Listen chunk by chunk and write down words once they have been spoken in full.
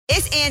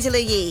It's Angela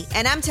Yee,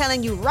 and I'm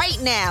telling you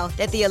right now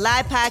that the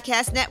Alive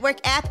Podcast Network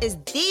app is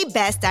the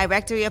best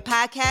directory of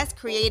podcasts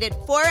created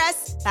for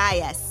us,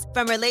 by us.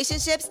 From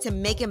relationships to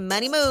making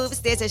money moves,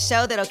 there's a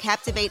show that'll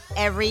captivate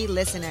every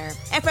listener.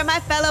 And for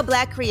my fellow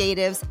Black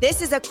creatives,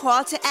 this is a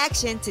call to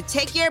action to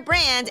take your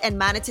brand and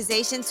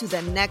monetization to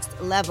the next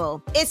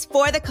level. It's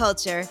for the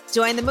culture.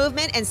 Join the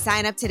movement and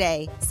sign up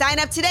today. Sign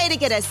up today to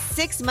get a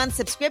 6-month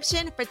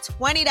subscription for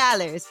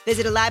 $20.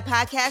 Visit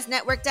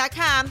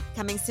AlivePodcastNetwork.com,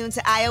 coming soon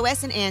to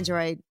iOS and Android.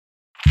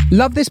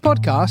 Love this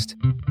podcast?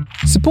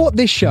 Support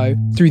this show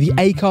through the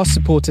Acast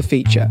supporter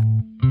feature.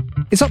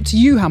 It's up to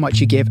you how much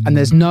you give, and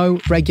there's no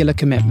regular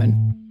commitment.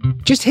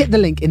 Just hit the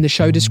link in the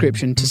show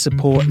description to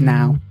support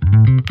now.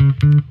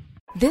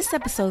 This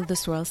episode of The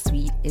Swirl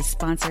Suite is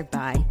sponsored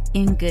by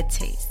In Good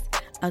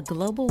Taste, a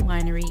global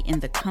winery in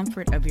the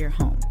comfort of your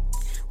home.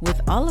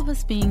 With all of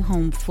us being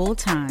home full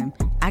time,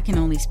 I can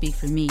only speak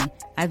for me.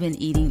 I've been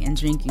eating and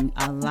drinking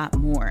a lot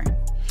more.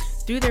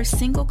 Through their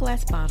single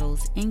glass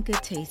bottles, In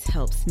Good Taste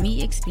helps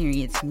me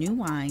experience new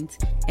wines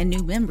and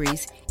new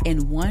memories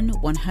in one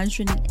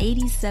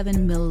 187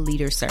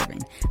 milliliter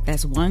serving.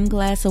 That's one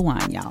glass of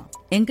wine, y'all.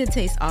 In Good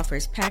Taste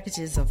offers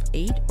packages of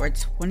 8 or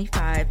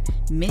 25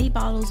 mini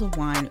bottles of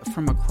wine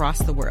from across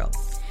the world.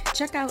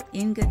 Check out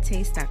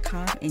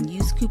ingoodtaste.com and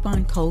use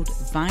coupon code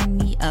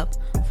VINEMEUP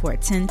for a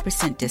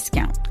 10%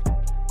 discount.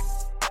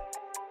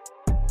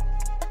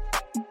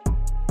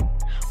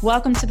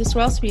 Welcome to the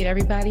Swirl Suite,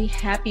 everybody.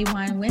 Happy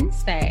Wine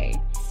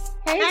Wednesday.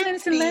 Hey,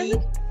 Dennis and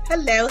Leslie.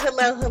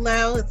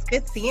 Hello. It's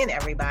good seeing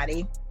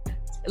everybody.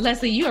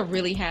 Leslie, you are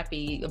really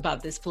happy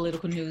about this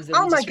political news.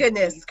 Oh my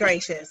goodness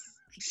gracious.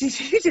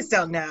 You just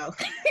don't know.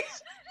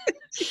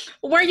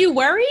 Were you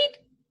worried?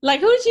 Like,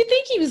 who did you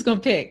think he was going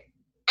to pick?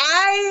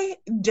 I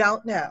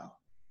don't know.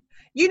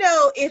 You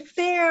know, if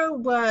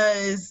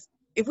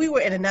we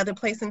were in another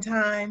place and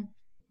time,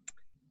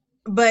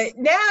 but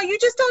now you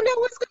just don't know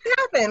what's going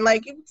to happen.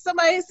 Like, if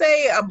somebody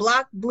say a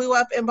block blew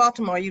up in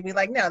Baltimore, you'd be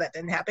like, no, that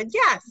didn't happen.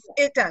 Yes,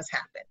 it does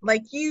happen.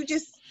 Like, you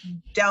just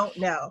don't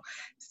know.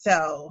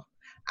 So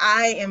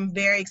I am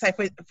very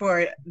excited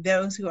for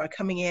those who are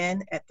coming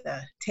in at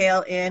the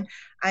tail end.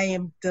 I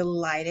am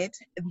delighted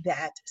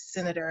that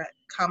Senator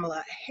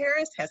Kamala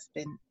Harris has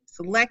been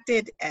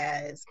selected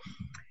as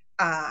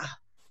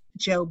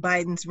Joe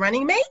Biden's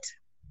running mate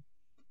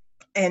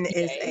and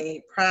is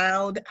a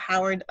proud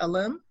Howard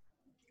alum.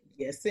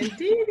 Yes,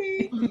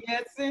 indeedy.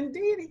 Yes,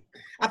 indeedy.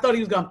 I thought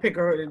he was going to pick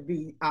her to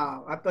be,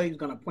 I thought he was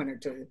going to appoint her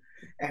to,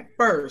 at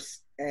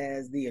first,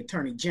 as the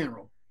Attorney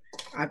General.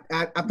 I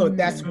thought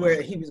that's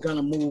where he was going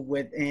to move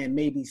with, and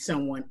maybe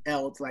someone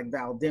else like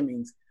Val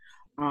Demings.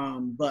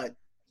 But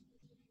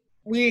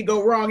we didn't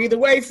go wrong either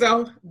way,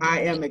 so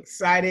I am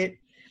excited.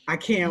 I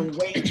can't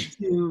wait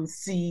to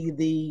see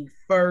the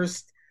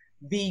first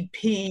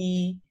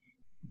VP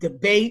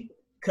debate,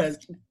 because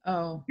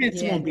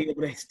Pence won't be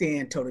able to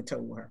stand toe-to-toe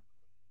with her.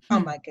 Oh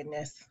my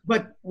goodness.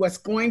 But what's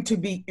going to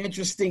be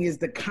interesting is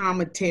the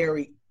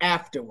commentary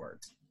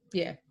afterwards.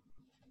 Yeah.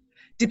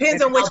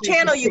 Depends on which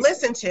channel you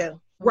listen to.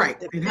 Right.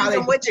 Depends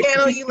on what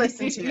channel you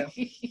listen to.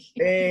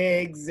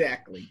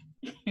 Exactly.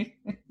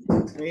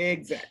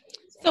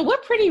 So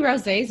what pretty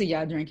rosés are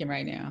y'all drinking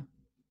right now?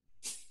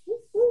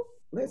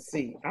 Let's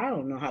see. I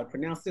don't know how to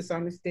pronounce this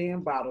on this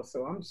damn bottle,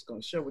 so I'm just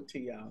going to show it to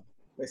y'all.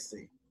 Let's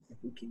see if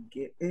we can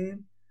get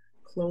in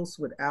close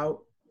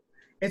without.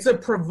 It's a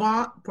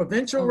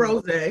provincial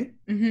rosé,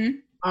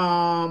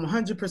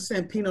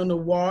 100% Pinot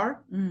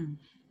Noir,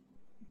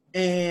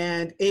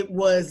 and it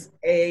was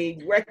a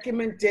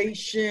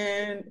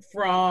recommendation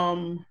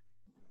from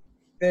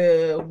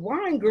the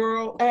wine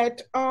girl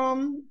at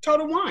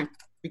Total Wine,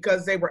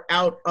 because they were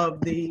out of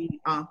the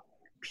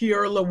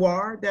pure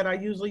Loire that I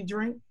usually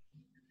drink.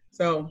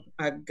 So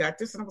I got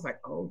this and I was like,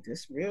 oh,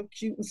 this real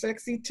cute and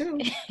sexy too.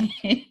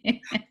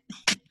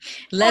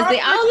 Leslie,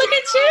 look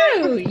at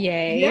you.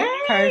 Yay.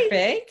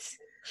 Perfect.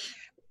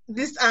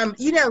 This,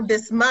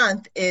 this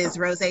month is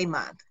Rosé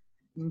month.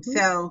 Mm-hmm.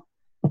 So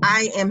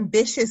I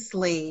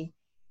ambitiously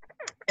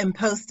am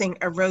posting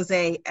a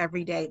rosé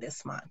every day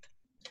this month.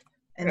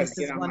 And this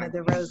is one of the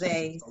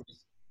rosés.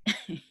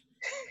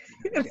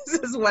 This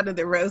is one of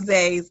the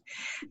rosés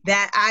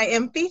that I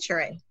am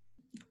featuring.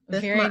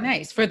 Very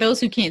nice. For those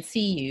who can't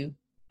see you,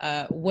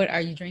 what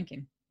are you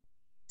drinking?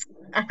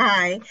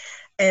 I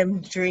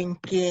am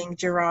drinking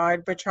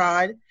Gerard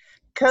Bertrand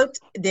Côte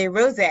de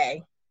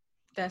Rosé.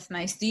 That's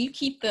nice. Do you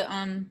keep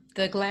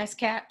the glass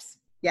caps?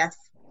 Yes.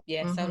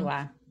 Yeah, so do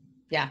I.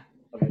 Yeah.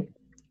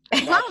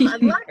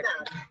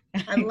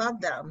 I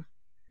love them.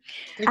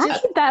 I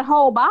keep that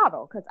whole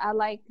bottle because I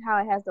like how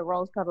it has the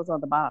rose petals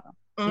on the bottom.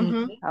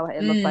 Mm-hmm. How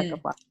it looks like a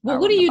flower. Well,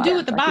 what do you do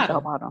with the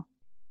bottle?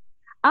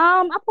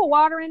 I put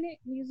water in it.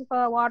 Use it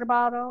for a water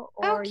bottle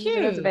or use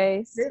it as a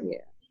base.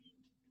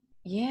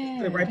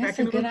 Yeah, right, that's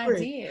a good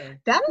idea.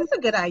 That is a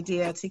good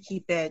idea to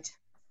keep it.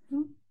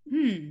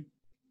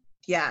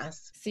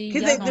 Yes. See,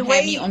 y'all gonna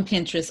have me on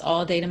Pinterest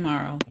all day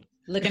tomorrow,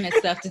 looking at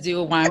stuff to do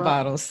with wine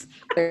bottles.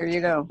 There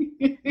you go.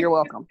 You're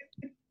welcome.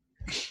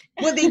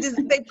 Well,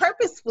 they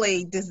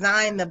purposefully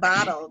designed the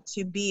bottle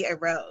to be a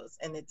rose,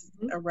 and it's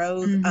a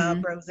rose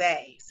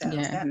rosé. So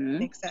that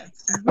makes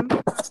sense.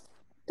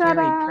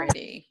 Very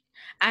pretty.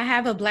 I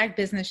have a Black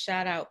business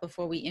shout out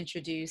before we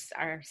introduce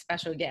our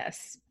special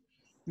guest.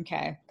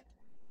 Okay.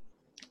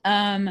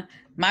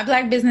 My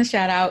Black business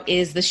shout out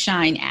is the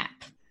Shine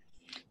app.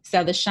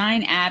 So the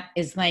Shine app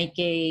is like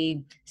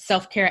a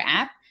self-care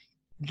app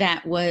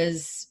that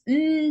was,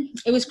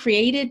 it was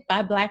created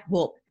by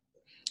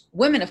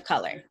women of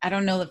color. I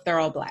don't know if they're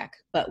all Black,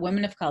 but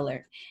women of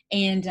color.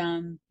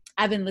 And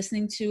I've been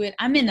listening to it.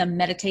 I'm in a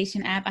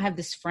meditation app. I have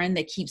this friend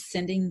that keeps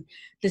sending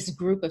this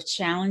group of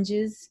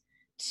challenges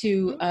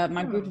to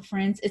my group of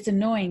friends. It's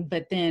annoying,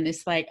 but then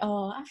it's like,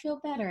 oh, I feel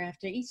better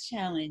after each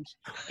challenge.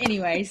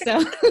 Anyway,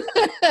 so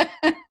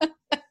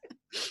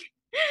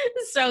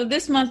so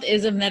this month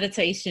is a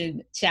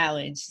meditation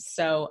challenge.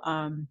 So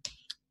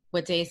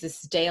what day is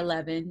this? Day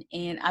 11.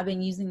 And I've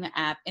been using the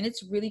app and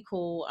it's really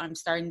cool. I'm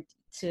starting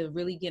to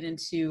really get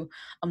into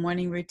a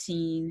morning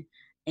routine,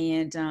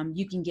 and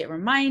you can get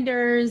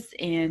reminders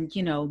and,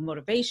 you know,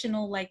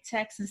 motivational like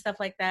texts and stuff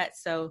like that.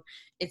 So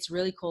it's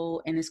really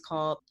cool. And it's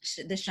called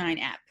the Shine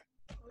app.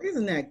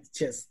 Isn't that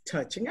just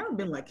touching? I've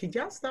been like, could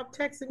y'all stop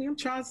texting me? I'm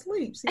trying to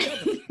sleep.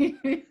 See,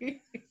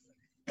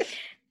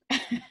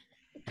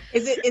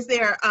 Is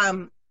there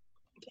can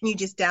you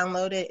just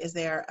download it? Is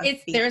there a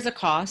fee? There's a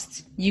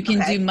cost. You can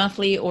do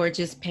monthly or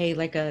just pay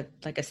like a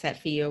set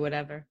fee or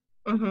whatever.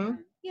 Mm-hmm.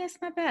 Yeah, it's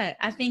not bad.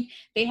 I think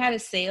they had a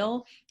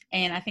sale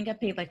and I think I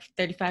paid like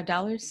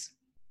 $35.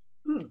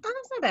 Oh,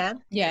 that's not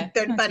bad. Yeah.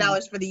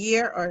 $35 for the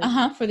year or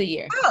for the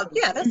year. Oh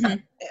yeah, that's not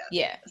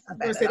yeah. That's not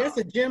bad. That's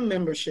a gym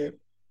membership.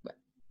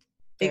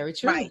 Very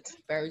true. Right.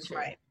 Very true.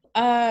 Right.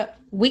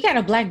 We got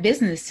a Black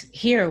business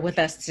here with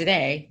us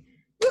today.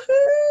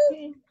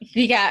 Woohoo!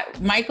 We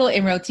got Michael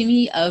and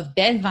Rotimi of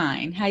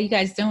Bed-Vyne. How you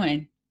guys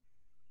doing?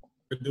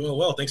 We're doing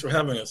well. Thanks for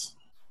having us.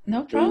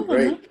 No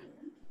problem.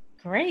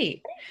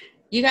 Great.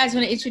 You guys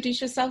want to introduce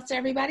yourselves to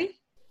everybody?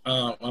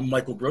 I'm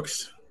Michael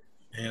Brooks,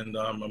 and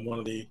I'm one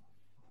of the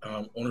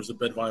owners of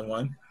Bed-Vyne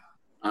Wine.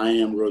 I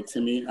am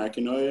Rotimi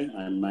Akinoye.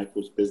 I'm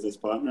Michael's business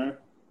partner,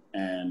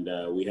 and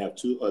we have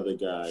two other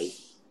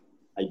guys.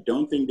 I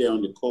don't think they're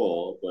on the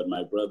call, but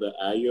my brother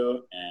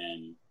Ayo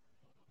and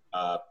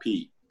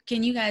Pete.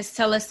 Can you guys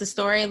tell us the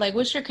story? Like,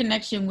 what's your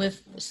connection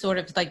with sort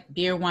of like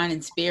beer, wine,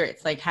 and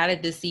spirits? Like, how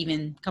did this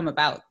even come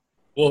about?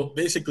 Well,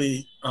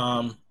 basically,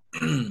 I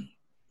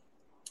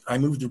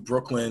moved to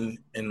Brooklyn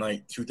in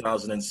like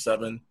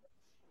 2007,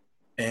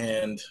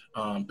 and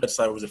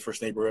Bed-Stuy was the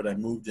first neighborhood I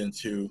moved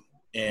into.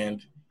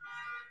 And,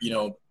 you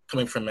know,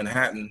 coming from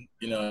Manhattan,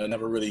 you know, I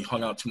never really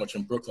hung out too much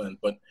in Brooklyn.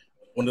 But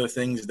one of the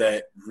things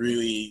that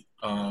really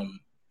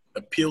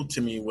appealed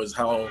to me was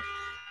how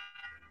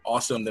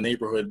awesome the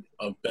neighborhood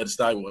of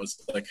Bed-Stuy was.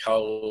 Like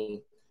how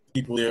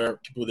people there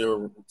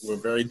were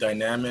very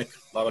dynamic.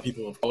 A lot of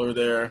people of color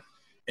there,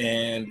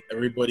 and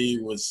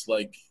everybody was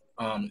like,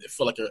 it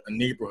felt like a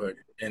neighborhood.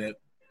 And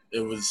I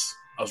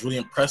was really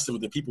impressed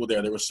with the people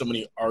there. There were so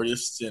many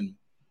artists and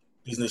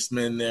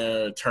businessmen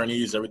there,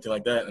 attorneys, everything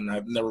like that. And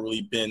I've never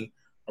really been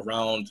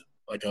around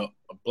like a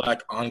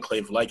Black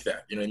enclave like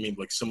that. You know what I mean?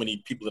 Like so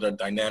many people that are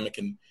dynamic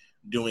and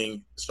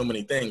doing so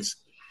many things.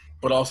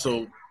 But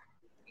also,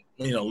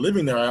 you know,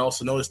 living there, I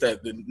also noticed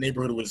that the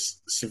neighborhood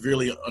was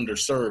severely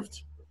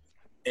underserved.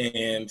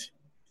 And,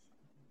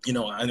 you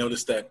know, I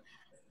noticed that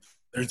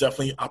there's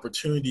definitely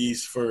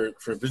opportunities for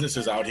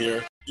businesses out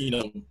here, you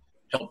know,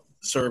 help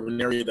serve an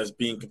area that's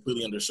being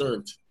completely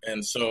underserved.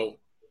 And so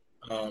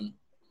one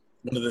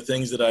of the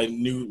things that I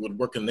knew would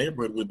work in the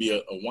neighborhood would be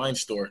a wine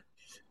store,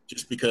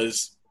 just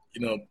because,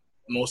 you know,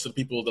 most of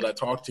the people that I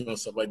talked to and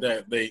stuff like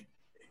that, they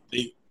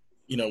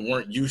you know,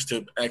 weren't used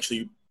to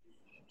actually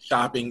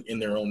shopping in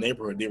their own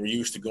neighborhood. They were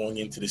used to going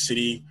into the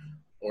city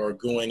or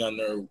going on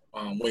their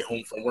way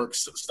home from work,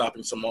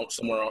 stopping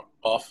somewhere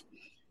off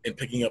and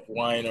picking up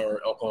wine or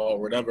alcohol or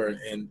whatever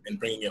and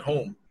bringing it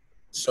home.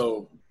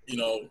 So, you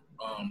know,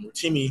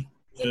 Rotimi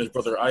and his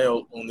brother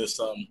Ayo own this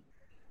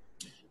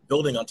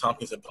building on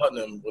Tompkins and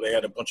Putnam where they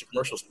had a bunch of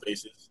commercial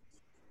spaces.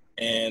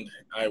 And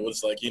I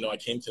was like, you know, I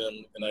came to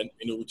them and I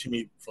knew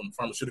Rotimi from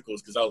pharmaceuticals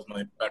because that was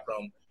my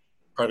background.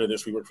 Prior to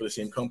this, we worked for the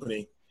same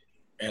company.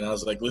 And I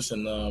was like,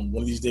 listen,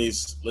 one of these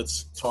days,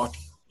 let's talk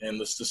and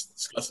let's just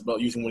discuss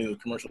about using one of the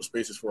commercial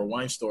spaces for a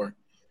wine store.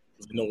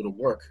 Because I know it'll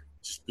work.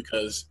 Just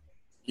because,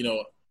 you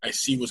know, I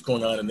see what's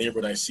going on in the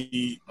neighborhood. I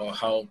see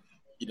how,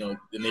 you know,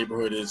 the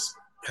neighborhood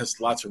has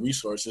lots of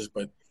resources,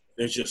 but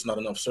there's just not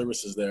enough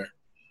services there.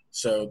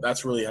 So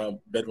that's really how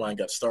Bed-Vyne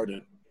got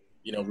started.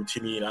 You know,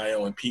 Rotimi and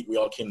Ayo and Pete, we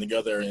all came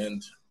together,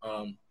 and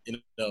you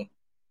know,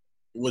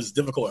 it was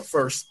difficult at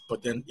first,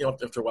 but then, you know,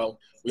 after a while,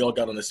 we all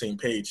got on the same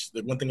page.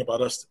 The one thing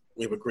about us,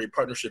 we have a great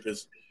partnership,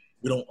 is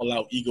we don't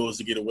allow egos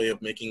to get away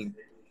of making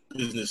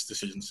business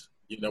decisions.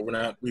 You know,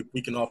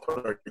 we can all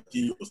put our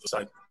egos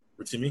aside.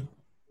 Rotimi?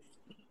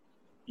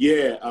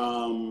 Yeah.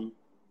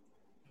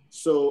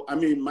 So, I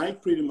mean,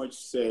 Mike pretty much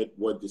said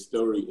what the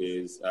story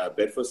is.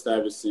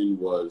 Bedford-Stuyvesant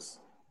was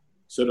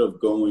sort of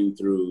going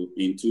through,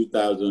 in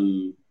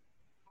 2000,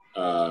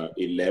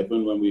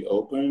 2011 when we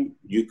opened,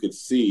 you could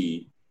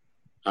see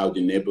how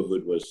the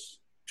neighborhood was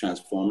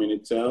transforming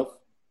itself,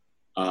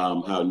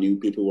 how new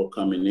people were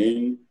coming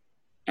in,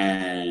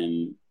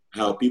 and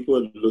how people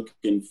are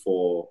looking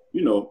for,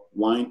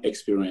 wine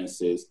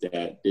experiences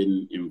that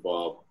didn't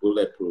involve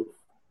bulletproof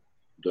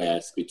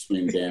glass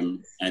between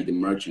them and the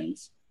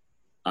merchants.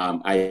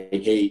 I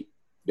hate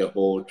the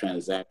whole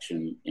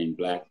transaction in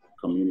Black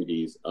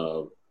communities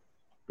of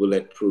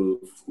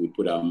bulletproof. We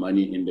put our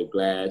money in the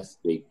glass.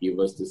 They give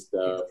us the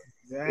stuff.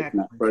 Exactly. It's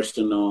not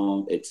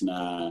personal.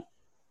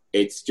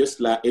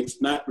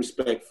 It's not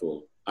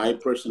respectful. I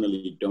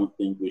personally don't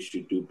think we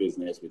should do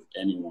business with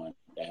anyone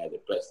that has a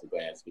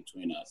plexiglass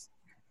between us.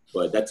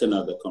 But that's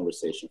another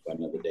conversation for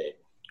another day.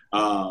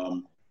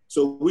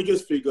 So we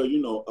just figure,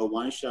 a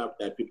wine shop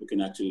that people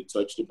can actually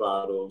touch the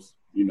bottles,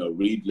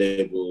 read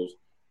labels.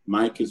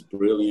 Mike is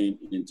brilliant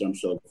in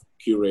terms of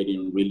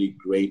curating really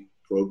great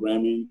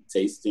programming,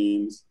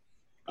 tastings.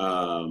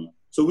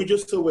 So we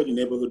just saw where the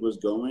neighborhood was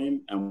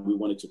going, and we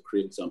wanted to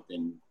create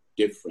something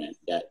different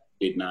that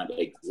did not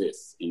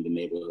exist in the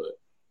neighborhood.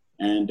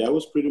 And that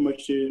was pretty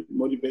much the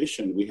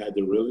motivation. We had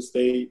the real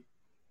estate,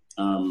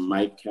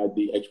 Mike had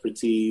the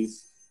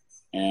expertise,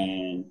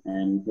 and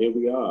here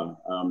we are,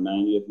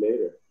 9 years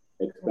later,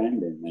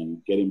 expanding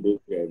and getting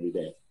bigger every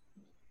day.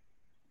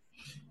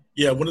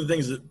 Yeah, one of the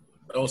things that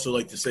I also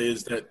like to say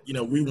is that,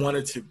 we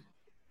wanted to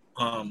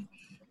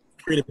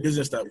create a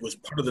business that was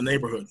part of the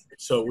neighborhood.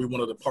 So we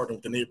wanted to partner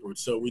with the neighborhood.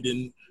 So we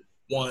didn't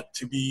want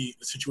to be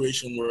a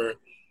situation where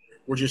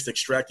we're just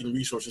extracting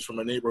resources from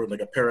a neighborhood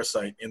like a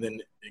parasite, and then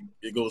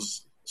it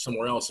goes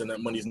somewhere else, and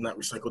that money is not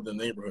recycled in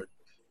the neighborhood.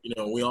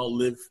 We all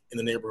live in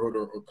the neighborhood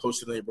or close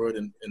to the neighborhood,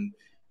 and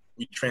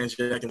we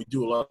transact and we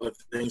do a lot of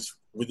things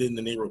within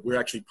the neighborhood. We're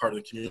actually part of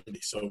the community.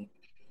 So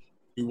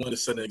we want to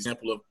set an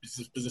example of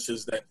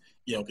businesses that,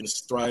 can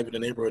thrive in the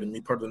neighborhood and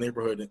be part of the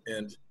neighborhood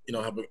and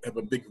have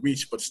a big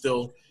reach, but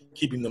still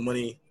keeping the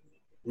money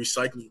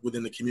recycled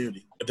within the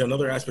community. But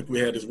another aspect we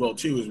had as well,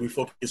 too, is we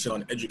focus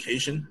on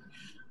education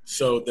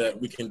so that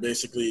we can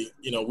basically,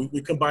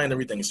 we combine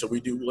everything. So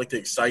we like to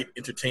excite,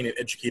 entertain, and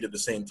educate at the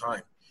same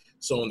time.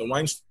 So in the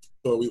wine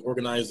store, we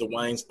organize the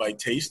wines by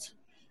taste.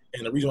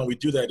 And the reason why we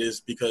do that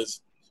is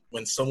because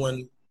when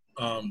someone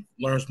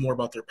learns more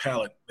about their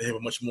palate, they have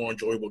a much more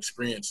enjoyable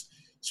experience.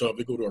 So if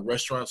you go to a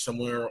restaurant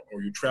somewhere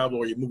or you travel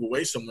or you move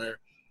away somewhere,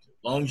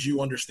 as long as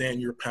you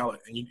understand your palate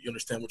and you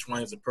understand which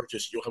wines to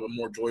purchase, you'll have a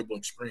more enjoyable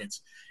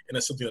experience. And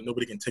that's something that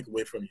nobody can take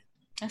away from you.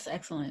 That's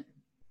excellent.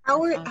 How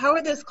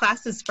were those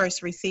classes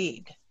first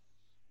received?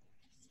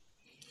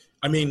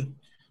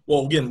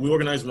 Well, again, we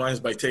organize wines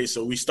by taste.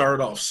 So we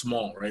started off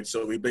small, right?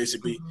 So we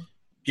basically,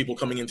 people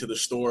coming into the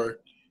store,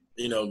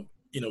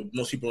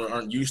 most people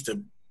aren't used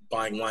to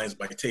buying wines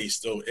by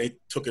taste. So it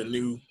took a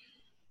new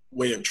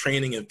way of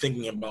training and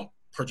thinking about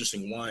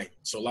purchasing wine.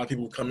 So a lot of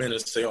people come in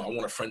and say, I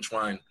want a French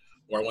wine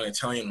or I want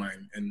Italian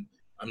wine. And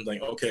I'm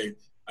like, okay,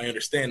 I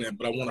understand that,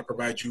 but I want to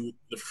provide you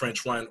the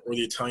French wine or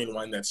the Italian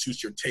wine that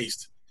suits your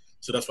taste.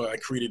 So that's why I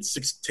created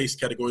 6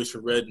 taste categories for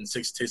red and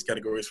 6 taste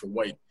categories for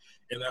white.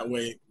 And that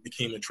way it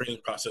became a training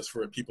process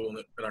for people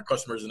and our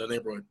customers in the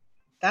neighborhood.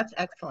 That's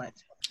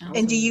excellent. Awesome.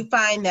 And do you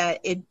find that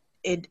it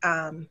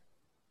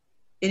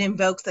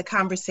invokes a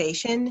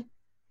conversation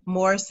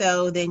more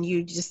so than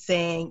you just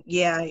saying,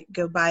 yeah,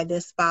 go buy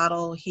this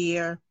bottle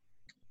here?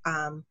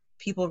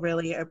 People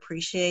really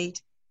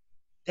appreciate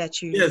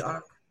that you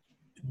are.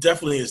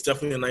 Definitely. It's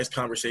definitely a nice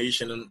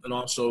conversation. And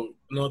also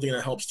another thing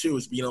that helps too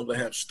is being able to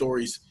have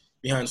stories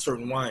behind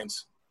certain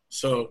wines.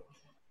 So,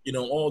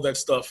 all that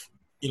stuff,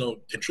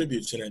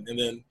 contributes in it. And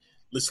then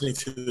listening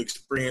to the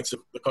experience of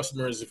the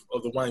customers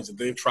of the wines that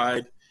they've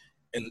tried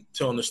and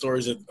telling the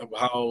stories of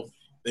how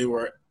they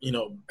were,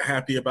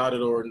 happy about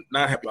it or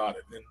not happy about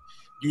it. And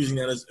using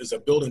that as a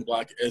building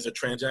block, as a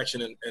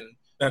transaction and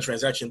not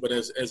transaction, but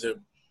as a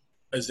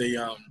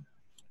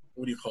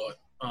what do you call it?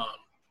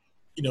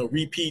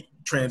 Repeat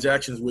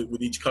transactions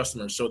with each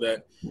customer so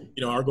that,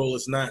 our goal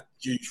is not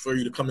for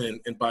you to come in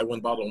and buy one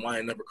bottle of wine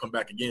and never come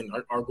back again.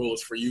 Our goal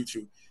is for you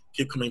to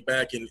keep coming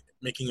back and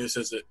making this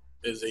as a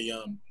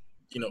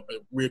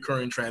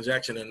reoccurring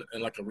transaction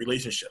and like a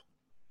relationship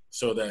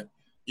so that,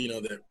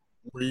 that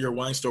we're your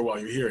wine store while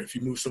you're here. If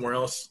you move somewhere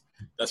else,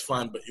 that's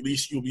fine, but at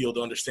least you'll be able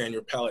to understand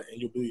your palate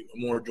and you'll be a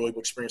more enjoyable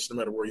experience no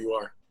matter where you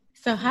are.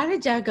 So how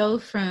did y'all go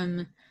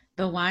from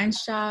the wine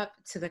shop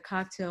to the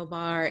cocktail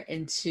bar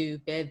into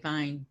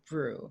Bed-Vyne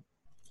Brew?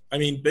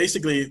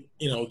 Basically,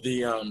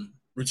 the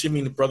Rotimi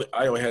and brother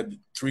Io had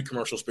 3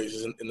 commercial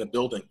spaces in the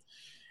building.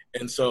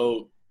 And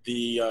so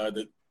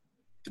the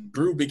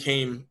brew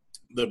became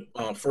the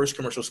first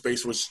commercial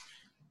space was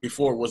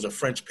a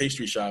French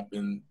pastry shop,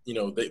 and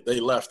they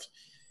left,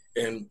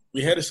 and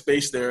we had a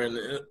space there, and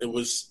it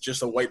was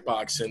just a white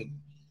box. And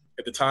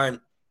at the time,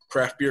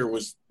 craft beer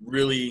was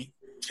really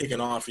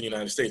taking off in the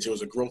United States. It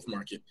was a growth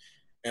market,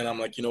 and I'm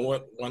like, you know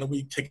what? Why don't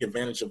we take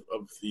advantage of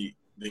the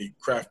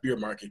craft beer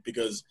market,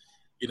 because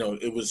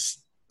it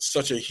was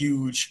such a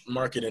huge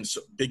market and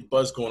so big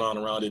buzz going on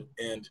around it,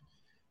 and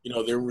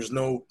there was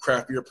no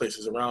craft beer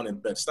places around in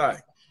Bed-Stuy.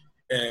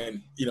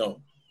 And,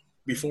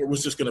 before it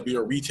was just going to be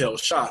a retail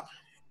shop.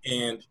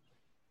 And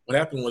what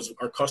happened was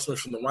our customers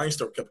from the wine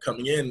store kept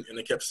coming in and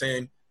they kept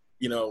saying,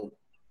 we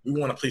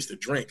want a place to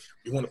drink.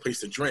 We want a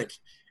place to drink.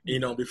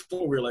 And,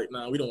 before we were like,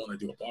 nah, we don't want to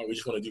do a bar. We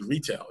just want to do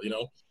retail,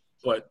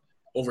 But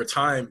over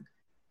time,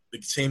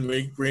 the same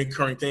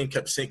recurring thing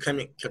kept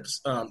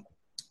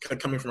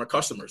coming from our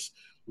customers.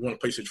 We want a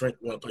place to drink.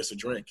 We want a place to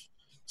drink.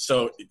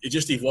 So it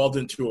just evolved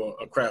into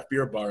a craft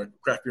beer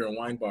and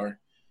wine bar.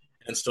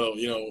 And so,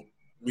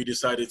 we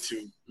decided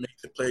to make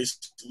the place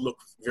look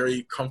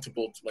very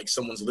comfortable, like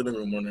someone's living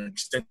room or an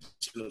extension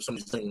of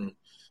somebody's living room.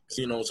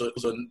 So it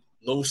was a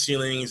low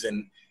ceilings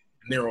and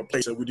narrow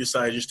place. So we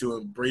decided just to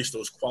embrace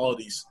those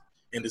qualities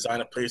and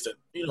design a place that,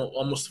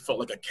 almost felt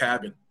like a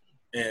cabin.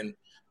 And,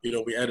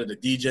 we added a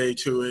DJ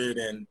to it,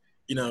 and,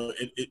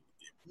 it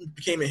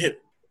became a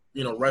hit,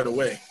 right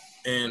away.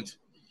 And,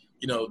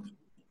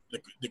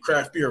 the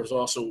craft beer was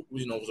also,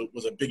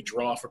 was a big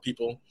draw for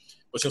people.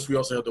 But since we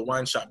also had the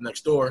wine shop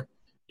next door,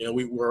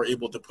 we were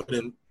able to put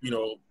in,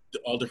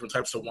 all different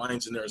types of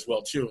wines in there as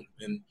well too.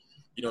 And,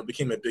 it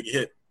became a big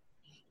hit.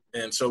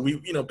 And so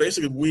we,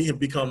 basically we have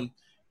become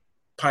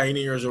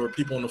pioneers or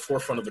people in the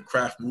forefront of the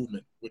craft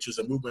movement, which is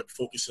a movement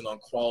focusing on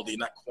quality,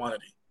 not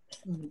quantity.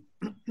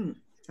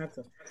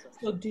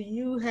 So do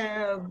you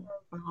have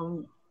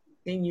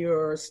in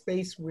your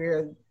space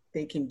where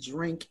they can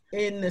drink,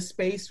 in the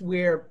space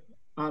where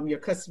your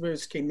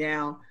customers can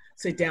now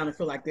sit down and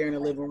feel like they're in the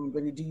living room,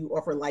 but do you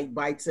offer light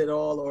bites at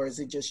all, or is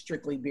it just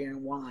strictly beer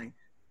and wine?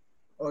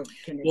 Or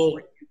can they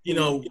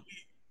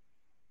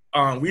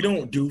we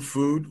don't do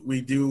food.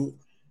 We do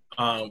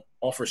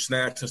offer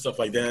snacks and stuff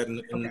like that. And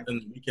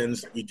the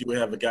weekends, we do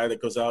have a guy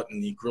that goes out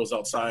and he grills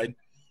outside.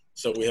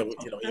 So we have,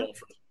 he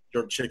offers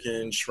jerk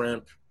chicken,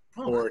 shrimp,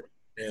 pork,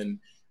 and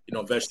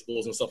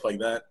vegetables and stuff like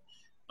that.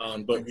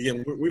 But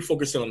again, we're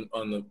focusing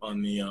on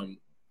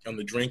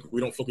the drink.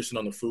 We don't focus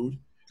on the food.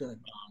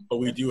 But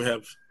we do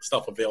have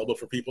stuff available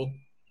for people.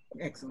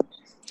 Excellent.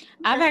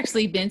 I've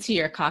actually been to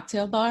your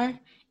cocktail bar,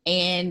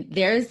 and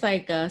there's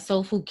like a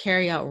soul food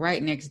carryout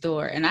right next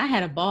door. And I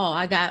had a ball.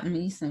 I got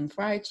me some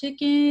fried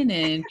chicken,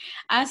 and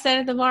I sat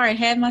at the bar and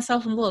had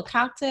myself a little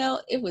cocktail.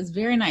 It was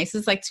very nice.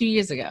 It's like 2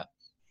 years ago.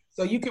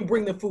 So you can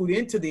bring the food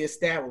into the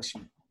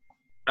establishment.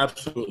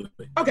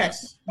 Absolutely. Okay.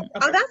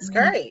 Oh, that's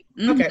great.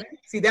 Okay.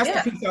 See,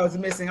 that's the piece I was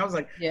missing. I was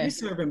like, you're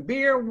serving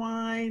beer,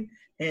 wine,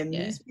 and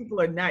these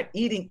people are not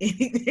eating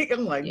anything.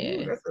 I'm like,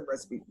 that's the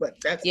recipe. But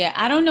that's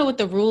I don't know what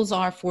the rules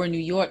are for New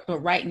York, but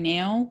right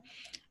now,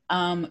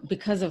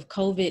 because of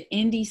COVID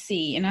in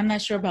DC, and I'm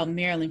not sure about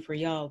Maryland for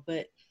y'all,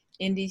 but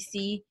in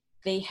DC,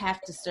 they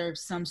have to serve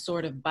some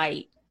sort of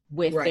bite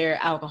with their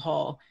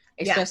alcohol,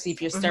 especially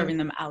if you're serving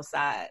them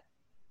outside.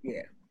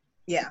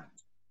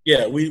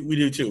 Yeah, we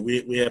do too.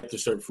 We have to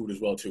serve food as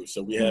well too.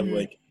 So we have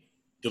like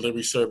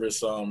delivery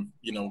service.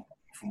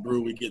 From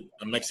Brew, we get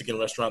a Mexican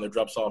restaurant that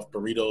drops off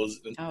burritos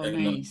and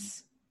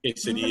nice.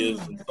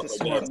 quesadillas and stuff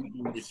like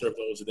that. We serve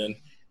those, and then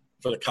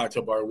for the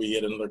cocktail bar, we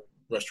get another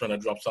restaurant that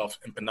drops off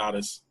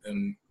empanadas,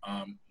 and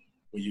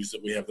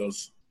we have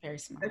those. Very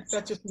smart. That's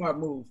such a smart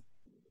move.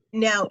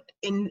 Now,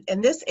 in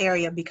this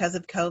area, because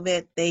of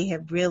COVID, they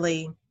have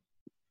really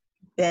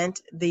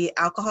bent the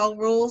alcohol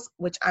rules,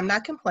 which I'm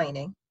not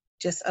complaining,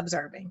 just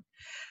observing.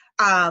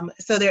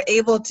 So they're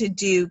able to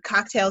do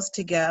cocktails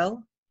to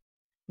go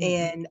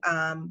and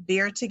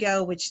beer to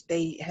go, which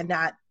they had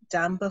not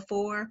done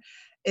before.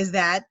 Is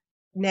that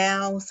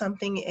now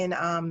something in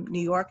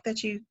New York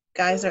that you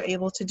guys are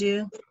able to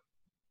do,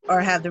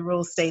 or have the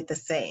rules stayed the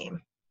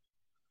same?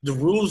 The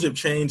rules have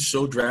changed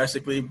so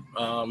drastically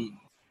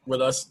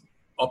with us.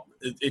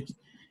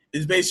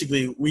 It's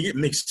basically, we get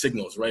mixed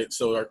signals, right?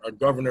 So our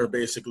governor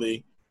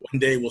basically one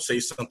day will say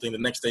something, the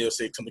next day he'll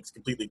say something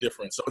completely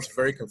different. So it's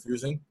very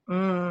confusing.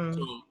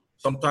 So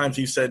sometimes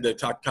he said that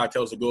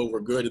cocktails to go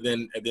were good,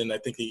 and then I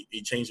think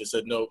he changed and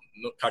said no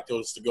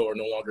cocktails to go are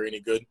no longer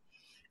any good.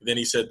 And then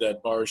he said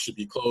that bars should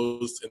be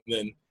closed, and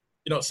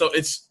then so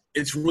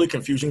it's really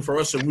confusing for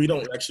us. So we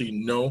don't actually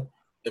know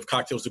if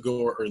cocktails to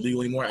go are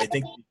legal anymore. I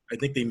think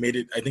they made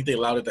it. I think they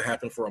allowed it to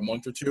happen for a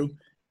month or two,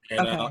 and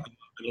I don't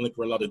think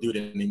we're allowed to do it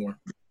anymore.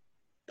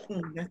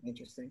 That's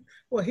interesting.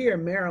 Well, here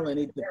in Maryland,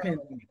 it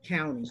depends on the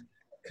county,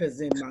 because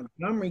in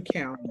Montgomery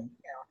County,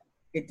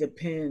 it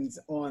depends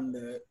on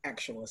the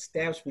actual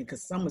establishment,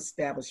 because some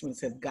establishments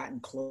have gotten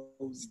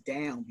closed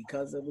down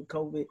because of the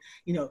COVID.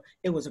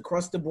 It was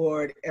across the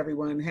board.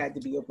 Everyone had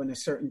to be open a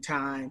certain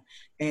time,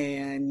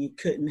 and you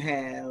couldn't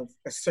have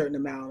a certain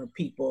amount of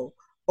people,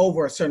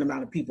 over a certain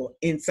amount of people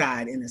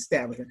inside an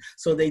establishment.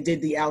 So they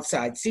did the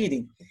outside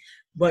seating.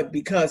 But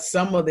because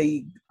some of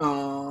the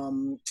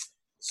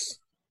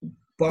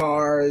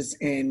bars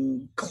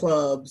and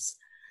clubs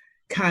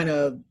kind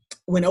of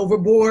went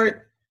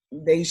overboard,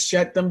 they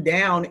shut them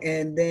down.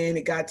 And then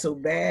it got so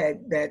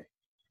bad that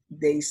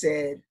they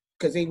said,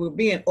 because they were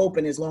being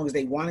open as long as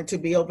they wanted to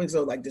be open.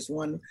 So like this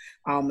one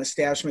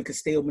establishment could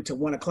stay open till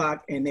 1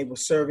 o'clock, and they were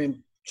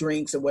serving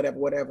drinks or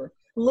whatever,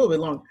 a little bit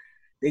long.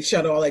 They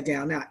shut all that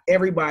down. Now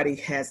everybody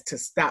has to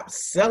stop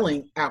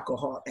selling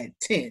alcohol at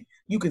 10.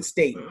 You can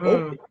stay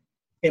open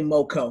in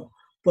MoCo,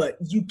 but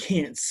you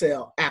can't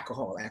sell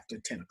alcohol after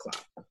 10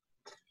 o'clock.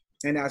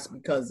 And that's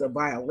because of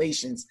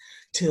violations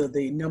to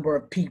the number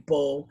of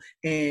people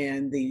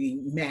and the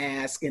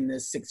mask and the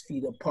 6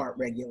 feet apart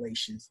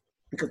regulations,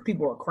 because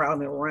people are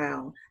crowding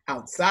around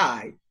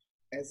outside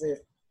as if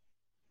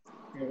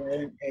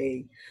there's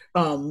a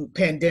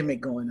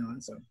pandemic going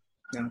on. So,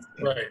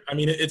 right. I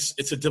mean,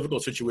 it's a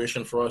difficult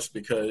situation for us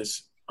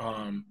because,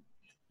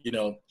 you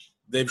know,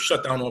 they've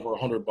shut down over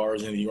 100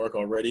 bars in New York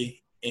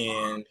already.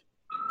 And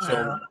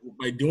so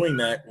by doing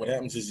that, what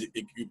happens is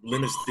it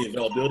limits the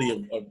availability of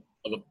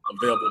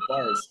available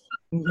bars.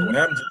 Mm-hmm. So what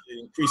happens is it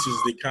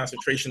increases the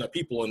concentration of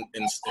people in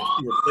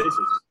fewer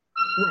places.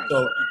 Right.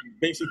 So it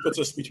basically puts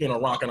us between a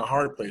rock and a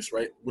hard place,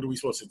 right? What are we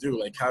supposed to do?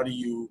 Like, how do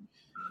you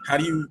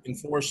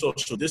enforce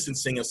social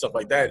distancing and stuff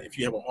like that if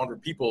you have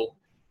 100 people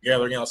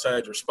gathering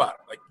outside your spot?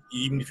 Like,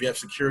 even if you have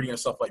security and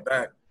stuff like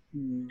that,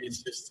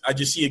 I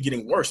just see it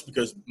getting worse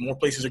because more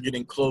places are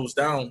getting closed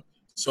down.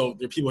 So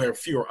there people have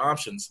fewer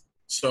options.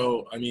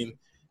 So, I mean,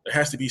 there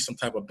has to be some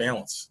type of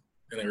balance,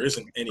 and there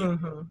isn't any.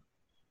 Mm-hmm.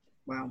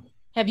 Wow.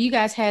 Have you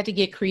guys had to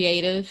get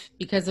creative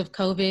because of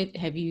COVID?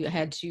 Have you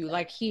had to,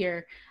 like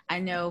here, I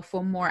know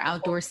for more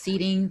outdoor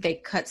seating, they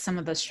cut some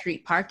of the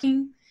street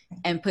parking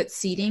and put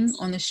seating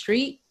on the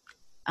street.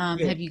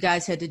 Have you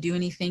guys had to do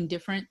anything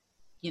different,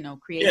 you know,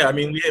 creative? Yeah, I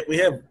mean, we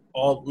have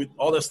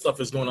all that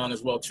stuff is going on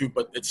as well too,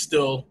 but it's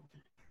still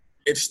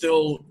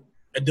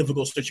a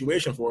difficult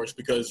situation for us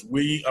because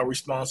we are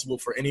responsible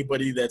for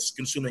anybody that's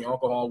consuming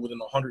alcohol within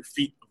 100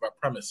 feet of our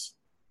premise.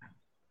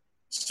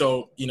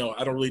 So, you know,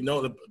 I don't really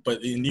know,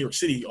 but in New York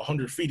City,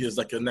 100 feet is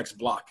like the next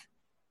block.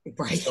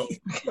 Right. So,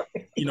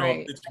 you know,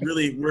 It's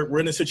really, we're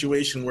in a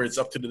situation where it's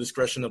up to the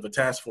discretion of the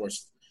task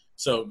force.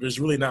 So there's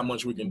really not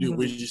much we can do.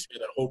 We just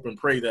gotta hope and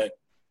pray that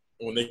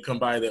when they come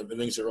by that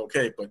things are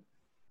okay, but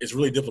it's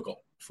really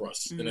difficult for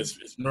us. And it's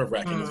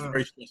nerve-wracking. It's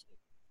very stressful.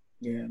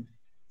 Yeah.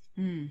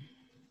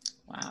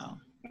 Wow.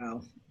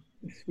 Wow.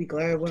 Be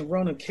glad when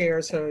Rona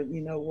cares her,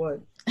 you know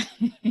what.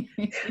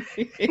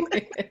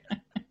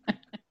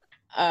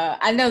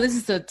 I know this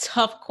is a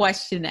tough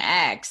question to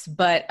ask,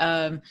 but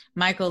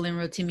Michael and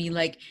Rotimi,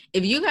 like,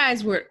 if you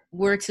guys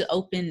were to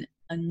open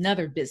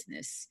another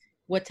business,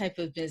 what type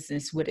of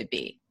business would it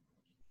be?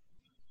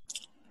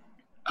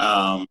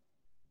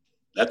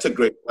 That's a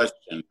great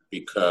question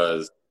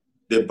because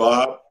the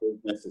bar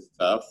business is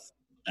tough,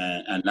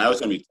 and now it's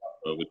going to be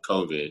tougher with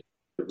COVID.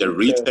 The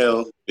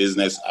retail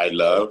business I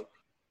love.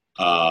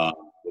 The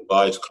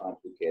bar is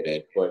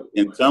complicated, but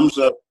in terms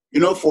of, you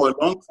know, for a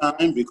long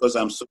time, because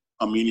I'm so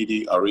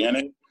community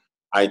oriented,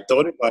 I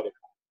thought about a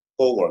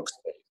co-work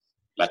space,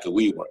 like a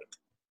WeWork.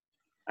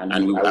 And I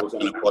was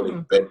going to call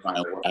it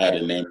Bed-Vyne. I had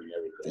a name and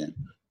everything.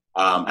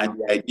 And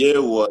the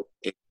idea was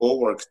a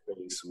co-work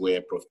space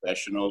where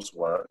professionals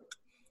work,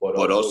 but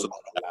also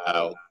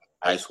allow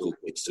high school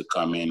kids to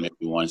come in maybe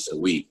once a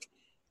week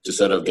to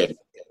sort of get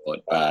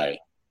taught by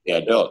the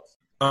adults.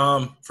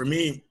 For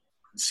me,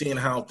 seeing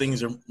how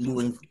things are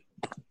moving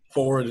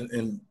forward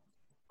and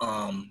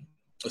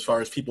as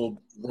far as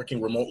people working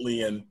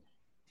remotely and,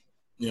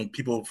 you know,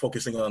 people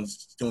focusing on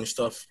doing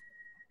stuff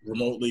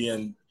remotely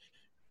and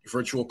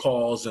virtual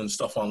calls and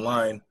stuff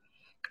online,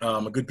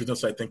 a good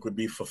business I think would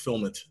be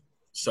fulfillment.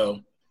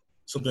 So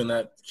something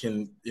that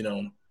can, you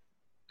know,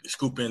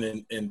 scoop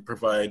in and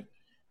provide,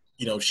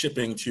 you know,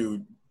 shipping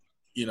to,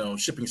 you know,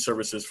 shipping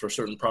services for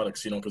certain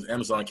products, you know, because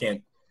Amazon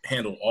can't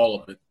handle all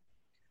of it.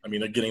 I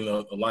mean, they're getting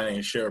the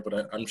lion's share,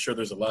 but I'm sure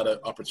there's a lot of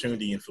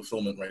opportunity in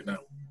fulfillment right now.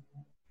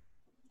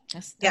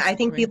 That's I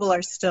think great. people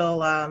are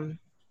still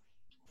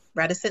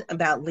reticent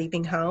about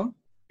leaving home.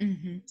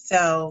 Mm-hmm.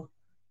 So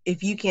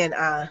if you can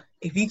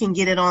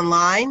get it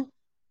online,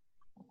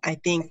 I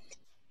think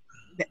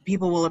that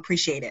people will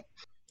appreciate it.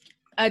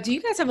 Do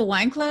you guys have a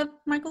wine club,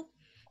 Michael?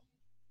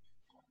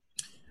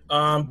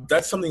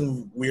 That's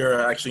something we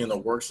are actually in the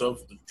works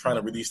of, trying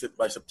to release it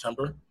by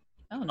September.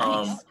 Oh,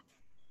 nice.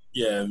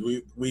 Yeah,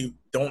 we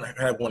don't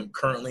have one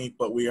currently,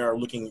 but we are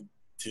looking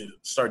to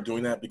start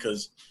doing that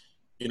because,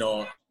 you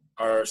know,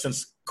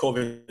 since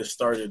COVID has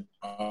started,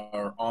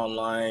 our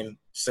online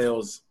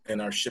sales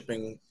and our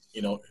shipping,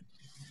 you know,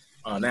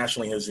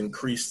 nationally has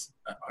increased.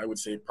 I would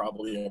say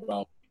probably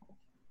about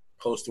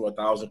close to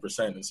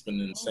 1,000%. It's been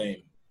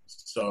insane.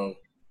 So,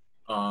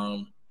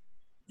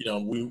 you know,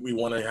 we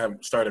want to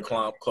start a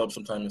club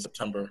sometime in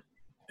September,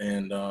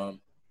 and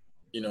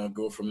you know,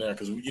 go from there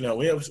because, you know,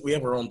 we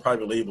have our own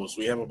private labels.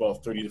 We have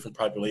about 30 different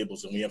private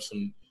labels, and we have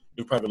some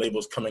new private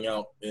labels coming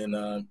out,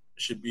 and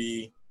should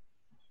be,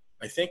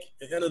 I think,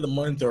 at the end of the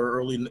month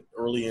or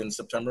early in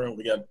September.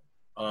 We got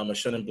a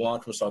Chenin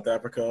Blanc from South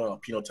Africa, a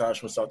Pinotage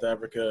from South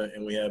Africa,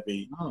 and we have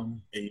a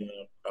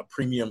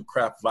premium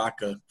craft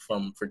vodka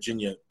from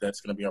Virginia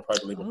that's going to be our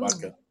private label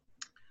vodka.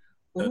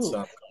 That's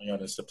coming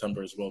out in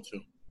September as well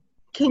too.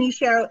 Can you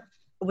share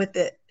with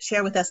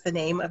us the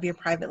name of your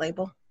private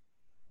label?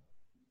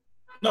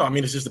 No, I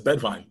mean, it's just the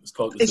Bed-Vyne. It's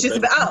just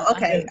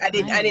okay. I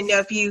didn't know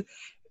if you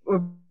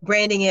were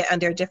branding it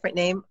under a different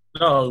name.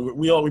 No,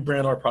 we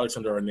brand our products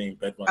under our name,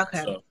 Bed-Vyne.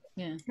 Okay. So.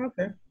 Yeah.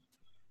 Okay.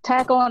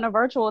 tackle on a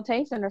virtual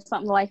tasting or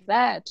something like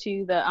that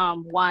to the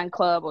wine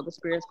club or the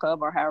spirits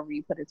club or however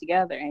you put it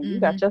together, and you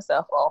got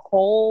yourself a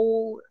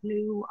whole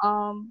new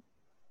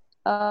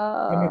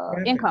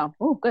income.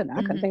 Oh, good.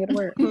 I couldn't think of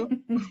the word.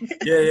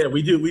 Yeah,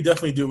 we do. We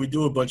definitely do. We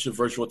do a bunch of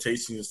virtual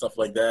tastings and stuff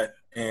like that.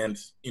 And,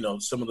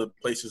 some of the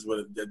places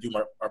that do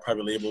our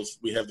private labels,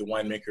 we have the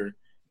winemaker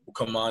who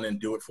come on and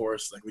do it for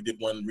us. Like we did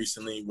one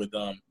recently with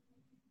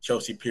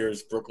Chelsea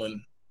Pierce,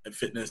 Brooklyn at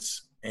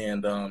Fitness.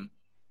 And,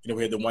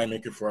 we had the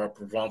winemaker for our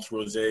Provence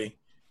Rosé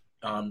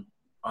on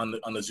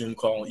the Zoom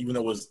call, even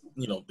though it was,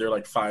 they're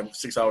like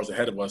 5-6 hours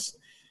ahead of us.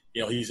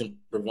 He's in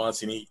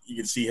Provence, and you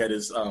can see he had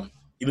his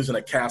he lives in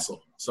a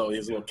castle, so he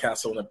has a little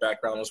castle in the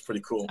background. It was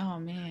pretty cool. Oh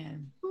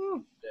man,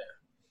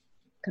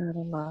 Gotta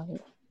love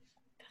it.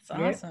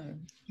 That's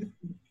awesome.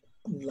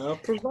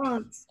 Love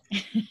Provence.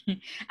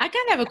 I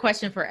kind of have a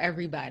question for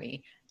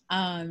everybody.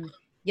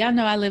 Y'all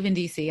know I live in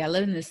DC. I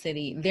live in the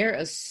city.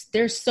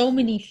 There's so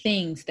many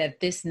things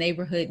that this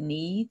neighborhood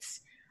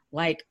needs,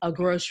 like a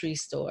grocery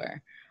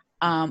store,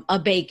 a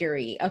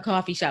bakery, a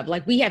coffee shop.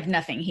 Like we have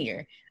nothing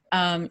here.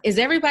 Is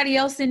everybody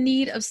else in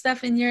need of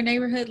stuff in your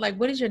neighborhood? Like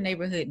what does your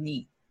neighborhood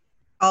need?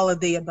 All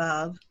of the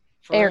above.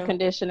 Air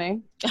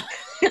conditioning.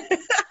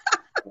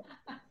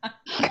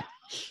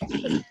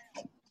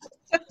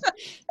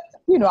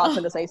 You know I was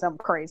going to say something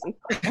crazy.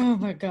 Oh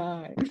my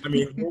God. I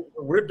mean,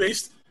 we're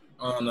based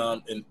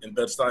on in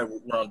Bed-Stuy.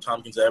 We're on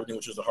Tompkins Avenue,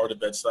 which is the heart of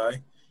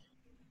Bed-Stuy.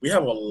 We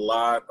have a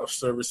lot of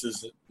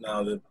services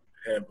now that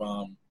have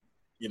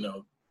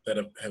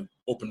have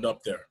opened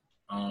up there.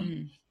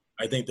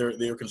 I think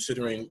they're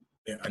considering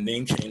a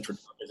name change for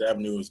Tompkins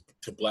Avenue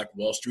to Black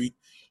Wall Street,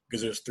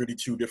 because there's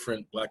 32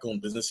 different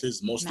Black-owned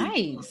businesses,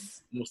 mostly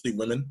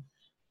women,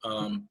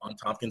 on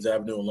Tompkins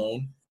Avenue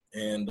alone.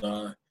 And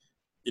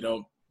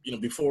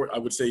before, I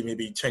would say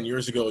maybe 10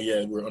 years ago,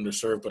 we're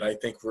underserved, but I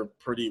think we're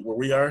pretty where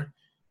we are.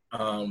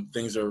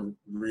 Things are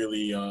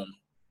really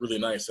really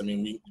nice. I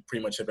mean, we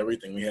pretty much have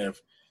everything. We have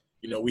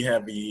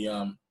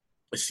the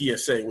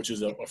CSA, which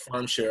is a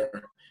farm share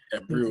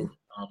at Brew,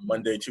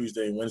 Monday,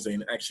 Tuesday, Wednesday,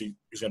 and actually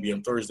it's going to be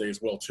on Thursday as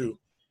well too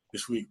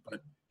this week.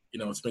 But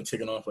it's been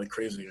taking off like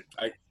crazy.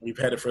 We've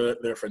had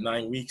it there for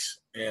 9 weeks,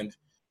 and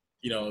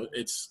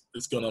it's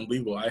going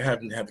unbelievable. I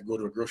haven't had to go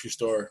to a grocery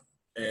store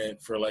and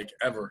for like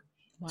ever,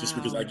 just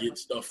because I get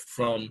stuff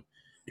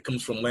it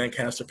comes from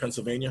Lancaster,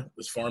 Pennsylvania,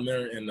 this farm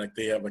there, and like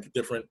they have like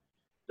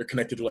they're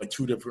connected to like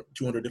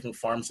 200 different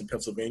farms in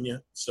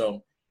Pennsylvania.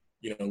 So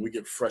we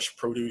get fresh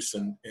produce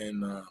and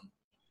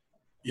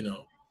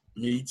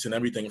meats and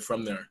everything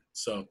from there.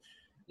 So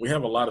we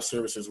have a lot of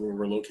services where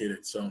we're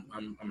located. So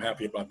I'm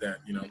happy about that.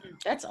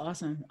 That's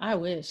awesome. I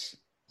wish.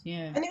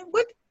 Yeah. And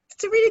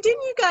Sarita,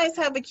 didn't you guys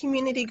have a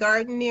community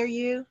garden near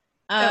you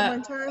at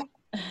one time?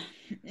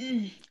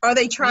 Or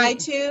they tried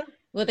to?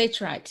 Well, they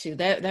tried to.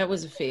 That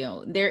was a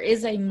fail. There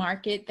is a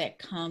market that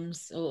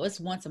comes. Well, it's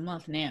once a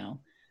month now,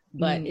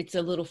 but it's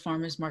a little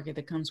farmers market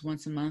that comes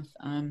once a month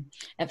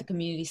at the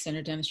community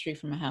center down the street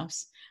from my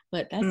house.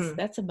 But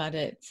that's about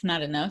it. It's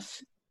not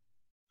enough.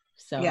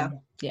 So yeah.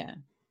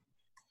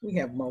 We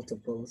have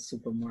multiple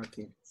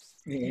supermarkets.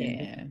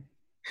 Yeah.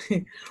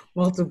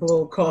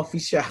 Multiple coffee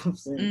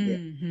shops.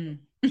 And,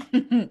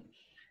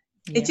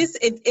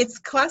 It's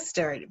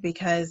clustered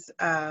because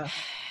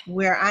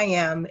where I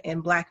am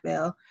in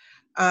Blackville,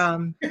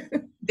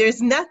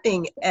 there's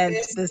nothing at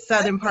the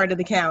southern part of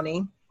the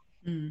county.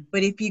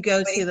 But if you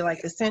go to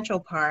the central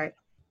part,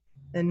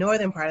 the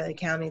northern part of the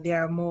county,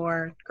 there are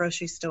more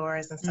grocery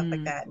stores and stuff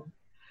like that.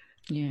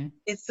 Yeah.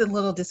 It's a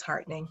little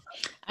disheartening.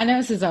 I know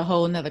this is a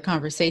whole nother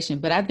conversation,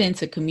 but I've been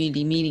to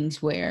community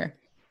meetings where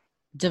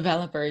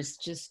developers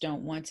just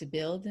don't want to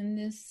build in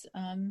this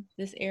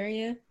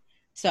area.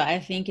 So I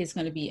think it's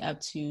going to be up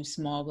to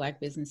small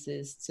Black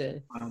businesses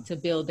to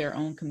build their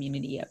own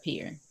community up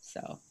here.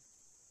 So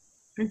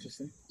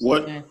interesting.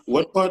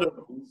 What part of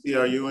DC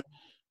are you in?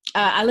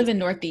 I live in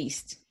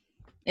Northeast,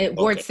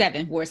 Ward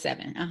 7.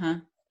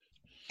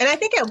 And I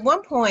think at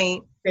one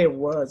point it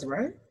was,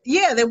 right?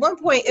 Yeah, at one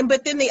point,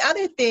 but then the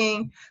other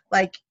thing,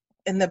 like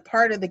in the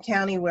part of the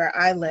county where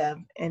I live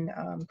in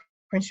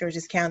Prince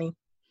George's County,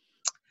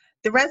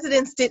 the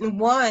residents didn't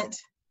want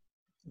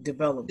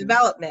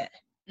development.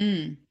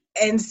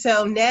 And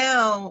so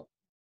now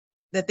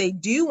that they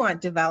do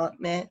want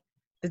development,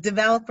 the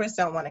developers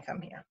don't want to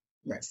come here.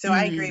 Right. So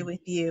I agree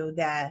with you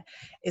that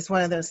it's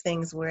one of those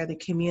things where the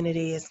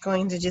community is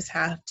going to just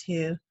have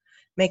to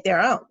make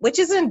their own, which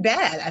isn't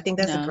bad. I think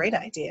that's a great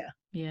idea.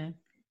 Yeah.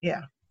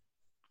 Yeah.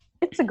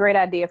 It's a great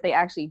idea if they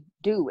actually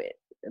do it.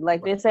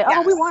 Like they say,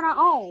 we want our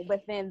own,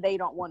 but then they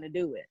don't want to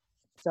do it.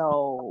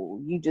 So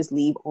you just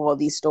leave all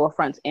these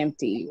storefronts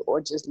empty or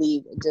just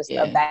leave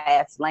a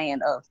vast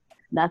land of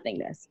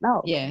nothingness.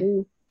 No. Yeah.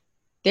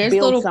 There's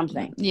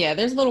something. Yeah,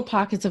 there's little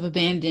pockets of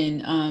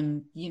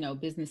abandoned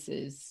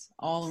businesses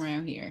all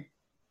around here.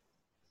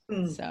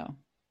 So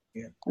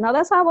no,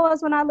 that's how it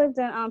was when I lived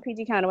in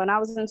PG County when I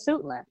was in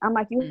Suitland. I'm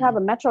like, you have a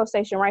metro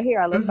station right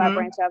here. I live by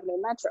Branch Avenue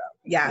Metro.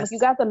 Yeah. If you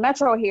got the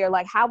metro here,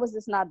 like how was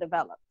this not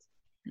developed?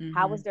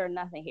 How was there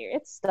nothing here?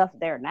 It's stuff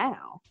there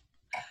now.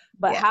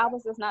 But how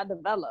is this not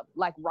developed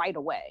like right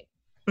away?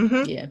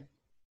 Mm-hmm. Yeah.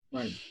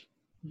 Right.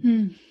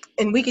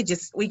 And we could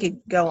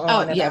go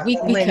on about we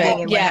blending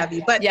could. and what have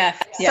you. But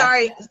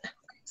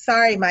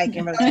sorry, Mike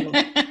and Rotimi.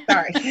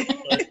 Sorry.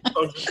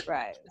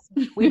 Right.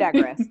 We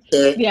digress.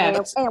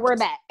 Yeah. And we're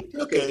back.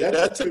 Okay,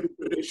 that's a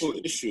critical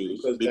issue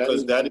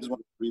because that is one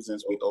of the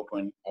reasons we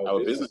open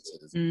our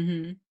businesses.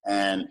 Mm-hmm.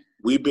 And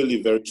we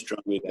believe very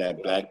strongly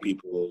that Black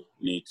people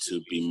need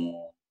to be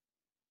more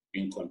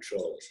in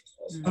control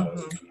of our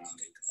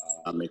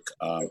economic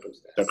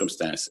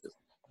circumstances.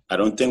 I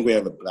don't think we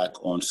have a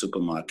Black-owned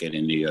supermarket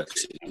in New York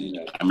City.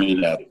 I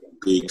mean a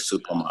big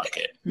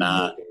supermarket,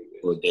 not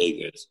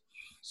bodegas.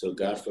 So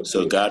God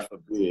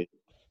forbid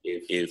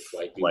if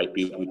white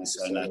people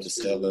decide not to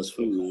sell us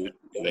food,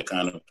 they're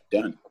kind of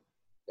done.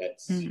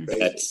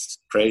 That's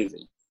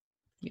crazy.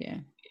 Yeah.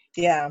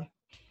 Yeah.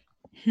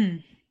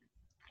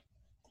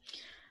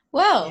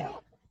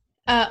 Well,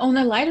 on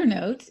a lighter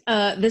note,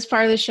 this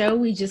part of the show,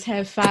 we just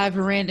have 5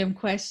 random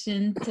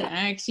questions to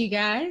ask you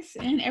guys,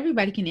 and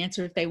everybody can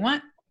answer if they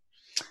want.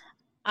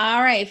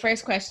 All right,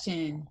 first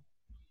question.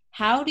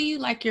 How do you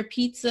like your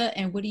pizza,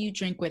 and what do you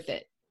drink with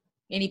it?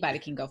 Anybody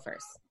can go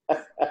first.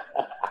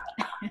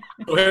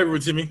 Go ahead,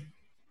 Rotimi.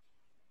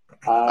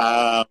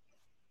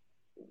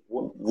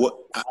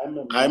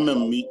 I'm a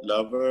meat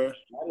lover,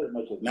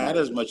 not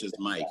as much as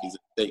Mike. He's a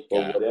steak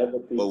guy,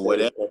 but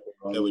whatever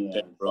with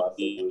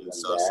pepperoni and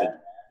sausage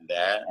and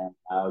that,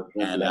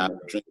 and I'll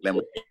drink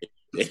lemonade.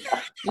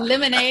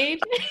 Lemonade?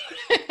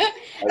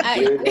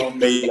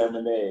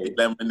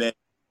 Lemonade.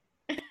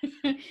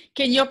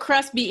 Can your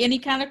crust be any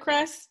kind of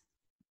crust?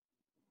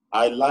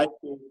 I like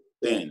it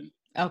thin.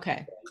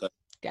 Okay.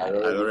 Got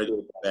it. I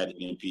already had it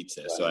in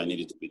pizza, so I need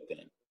it to be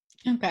thin.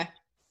 Okay.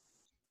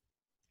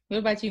 What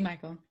about you,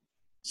 Michael?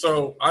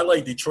 So I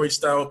like Detroit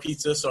style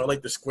pizza. So I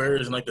like the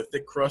squares and like the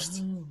thick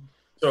crust. Ooh.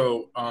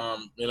 So,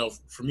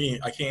 for me,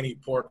 I can't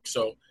eat pork.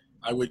 So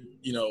I would,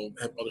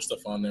 have other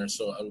stuff on there.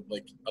 So I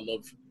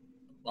love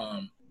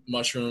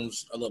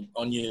mushrooms. I love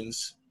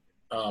onions,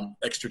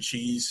 extra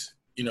cheese.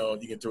 You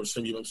can throw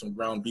some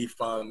ground beef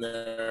on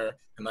there,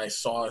 a nice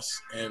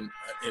sauce, and,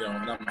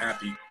 and I'm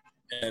happy.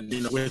 And,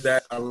 with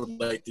that, I would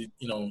like to,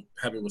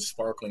 have it with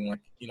sparkling, like,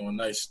 a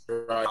nice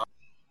dry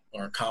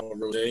or Cava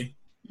Rosé.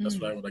 That's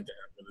what I would like to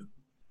have with it.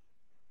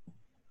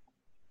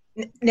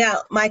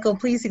 Now, Michael,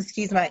 please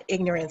excuse my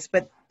ignorance,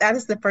 but that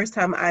is the first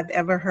time I've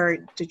ever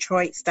heard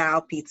Detroit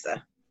style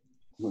pizza.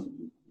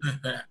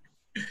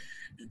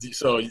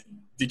 So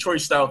Detroit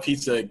style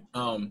pizza,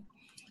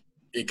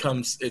 it's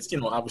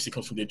obviously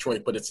comes from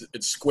Detroit, but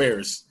it's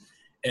squares.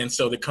 And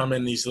so they come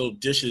in these little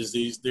dishes.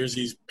 There's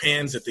these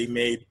pans that they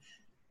made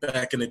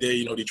back in the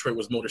day. Detroit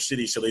was Motor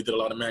City, so they did a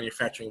lot of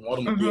manufacturing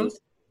automobiles.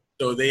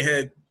 Mm-hmm. So they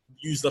had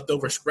used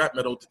leftover scrap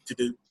metal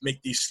to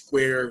make these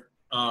square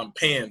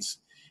pans.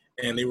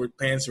 And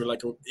pans were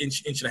like an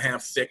inch and a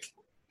half thick.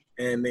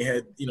 And they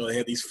had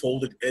these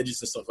folded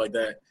edges and stuff like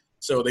that.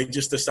 So they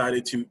just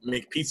decided to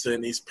make pizza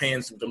in these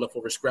pans with the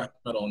leftover scrap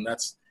metal. And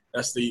that's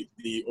the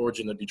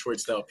origin of Detroit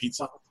style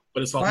pizza.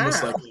 But it's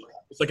almost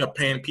like a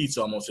pan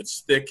pizza almost.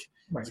 It's thick.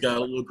 Right. It's got a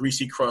little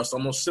greasy crust,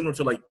 almost similar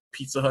to like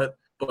Pizza Hut.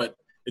 But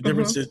the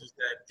difference is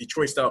that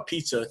Detroit style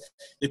pizza,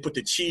 they put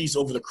the cheese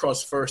over the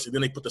crust first, and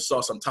then they put the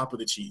sauce on top of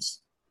the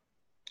cheese.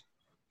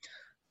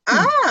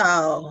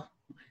 Oh.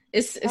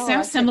 It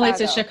sounds similar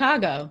to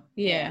Chicago.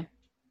 Yeah.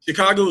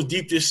 Chicago's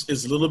deep dish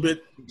is a little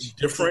bit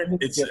different.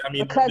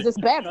 Because it's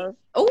better.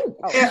 Oh.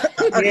 Okay.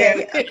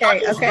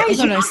 I'm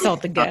going to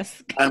insult the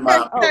guest. I'm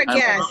out.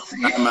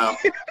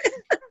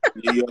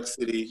 New York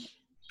City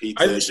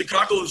pizza. I think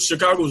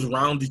Chicago's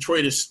round.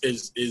 Detroit is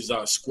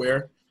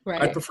square.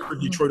 Right. I prefer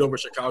Detroit over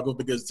Chicago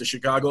because the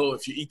Chicago,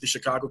 if you eat the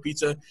Chicago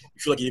pizza, you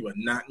feel like you have a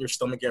knot in your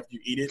stomach after you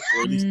eat it.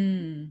 Or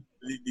the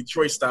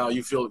Detroit style,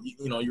 you feel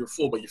you're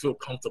full, but you feel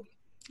comfortable.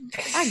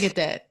 I get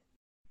that.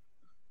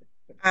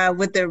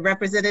 Would the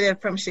representative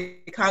from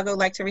Chicago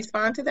like to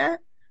respond to that?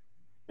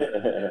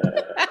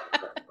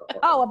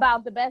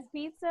 About the best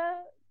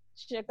pizza?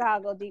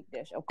 Chicago deep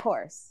dish, of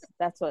course.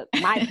 That's what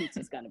my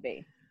pizza's going to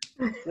be,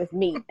 with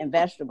meat and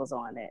vegetables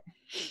on it.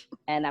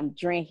 And I'm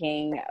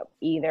drinking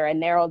either a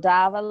Nero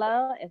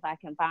d'Avola, if I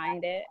can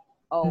find it,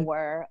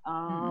 or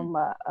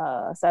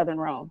Southern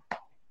Rome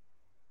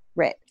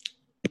Red.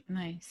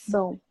 Nice.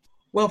 So,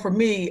 well, for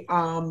me,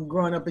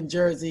 growing up in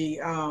Jersey,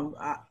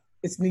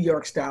 it's New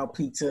York style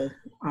pizza.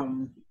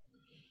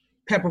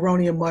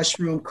 Pepperoni and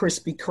mushroom,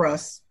 crispy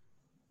crust,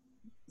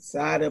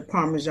 side of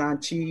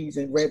Parmesan cheese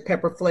and red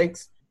pepper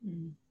flakes.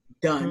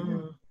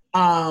 Done.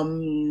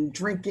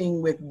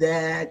 Drinking with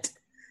that,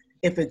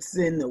 if it's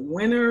in the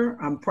winter,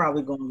 I'm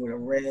probably going with a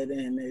red,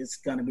 and it's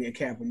going to be a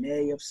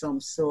Cabernet of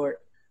some sort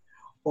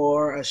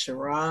or a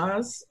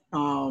Shiraz.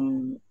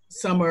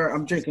 Summer,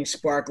 I'm drinking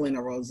sparkling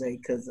or rosé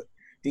because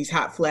these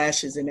hot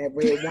flashes and that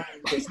red wine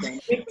just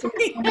don't get to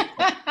me.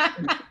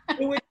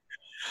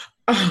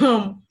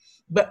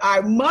 But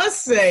I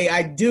must say,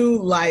 I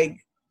do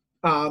like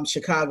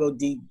Chicago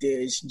deep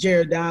dish.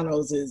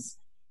 Giordano's is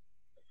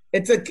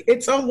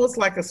It's almost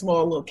like a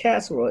small little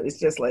casserole. It's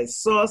just like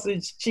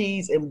sausage,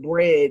 cheese, and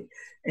bread,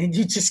 and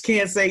you just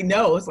can't say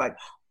no. It's like,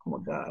 oh my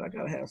God, I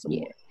gotta have some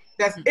more.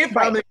 That's if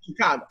I'm in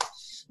Chicago.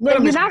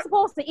 And you're not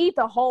supposed to eat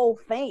the whole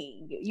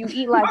thing. You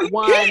eat like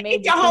one, maybe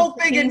eat the whole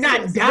thing pieces. and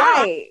not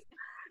die.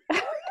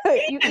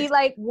 Right. You eat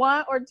like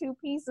 1 or 2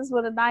 pieces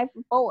with a knife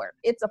and fork.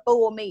 It's a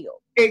full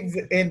meal.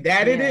 And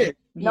that it is.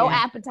 No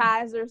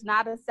appetizers,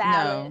 not a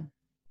salad.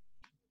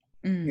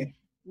 No.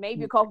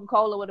 Maybe a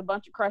Coca-Cola with a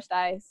bunch of crushed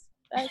ice.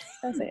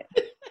 That's it.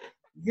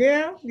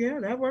 Yeah,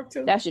 that worked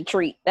too. That's your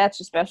treat. That's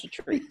your special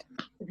treat.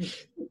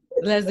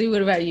 Leslie,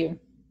 what about you?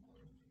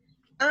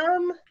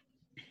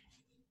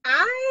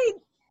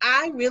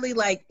 I really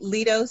like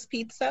Lito's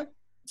Pizza.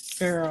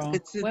 Girl.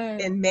 It's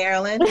in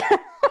Maryland.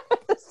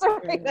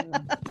 Sorry. God.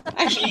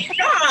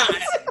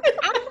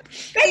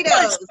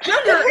 Lito's.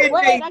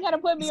 Wait, I gotta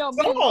put me on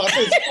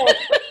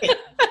mute.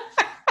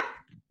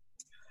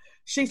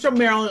 She's from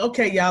Maryland.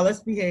 Okay, y'all,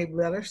 let's behave.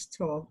 Let us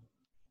talk.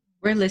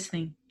 We're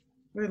listening.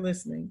 We're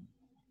listening.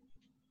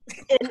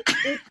 And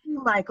it's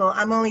you, Michael.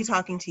 I'm only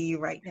talking to you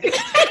right now.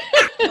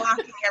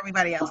 Blocking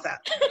everybody else out.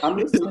 I'm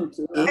listening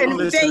to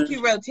And thank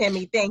you,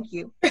 Rotimi. Thank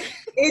you.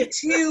 It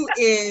too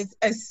is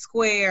a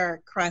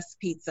square crust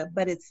pizza,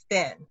 but it's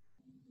thin.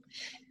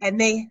 And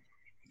they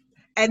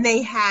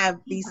have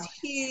these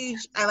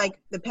huge, I like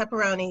the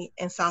pepperoni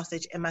and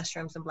sausage and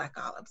mushrooms and black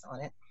olives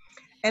on it.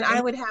 And I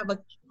would have a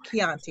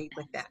Chianti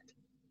with that.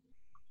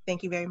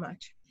 Thank you very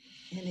much.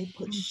 And they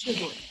put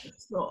sugar in the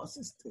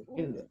sauces too.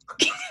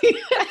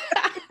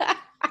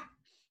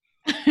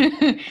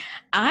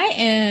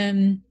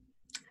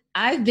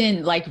 I've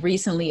been like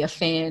recently a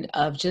fan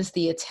of just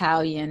the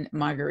Italian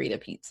margarita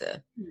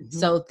pizza. Mm-hmm.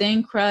 So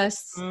thin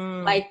crust,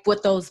 like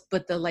with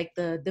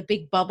the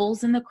big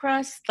bubbles in the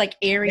crust, like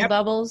airy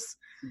bubbles.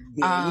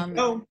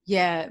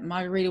 Yeah,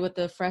 margarita with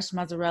the fresh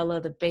mozzarella,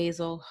 the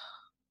basil.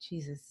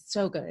 Jesus,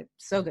 so good,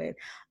 so good.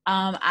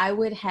 I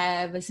would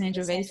have a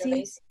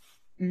Sangiovese.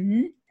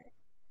 Mm-hmm.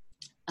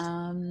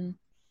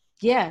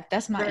 Yeah,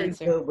 that's my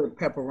answer. Good with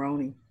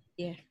pepperoni.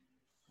 Yeah.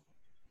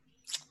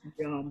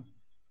 Yum.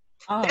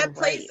 That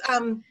place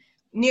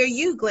near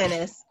you,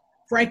 Glennis.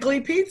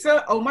 Frankly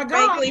Pizza. Oh my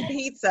God. Frankly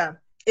Pizza.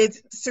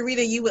 It's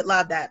Sarita, you would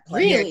love that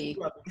place. Really?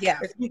 Yeah.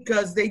 It's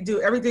because they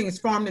do everything is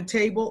farm to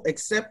table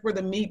except for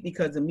the meat,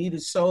 because the meat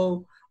is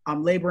so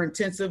labor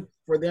intensive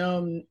for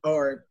them,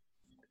 or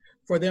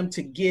for them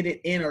to get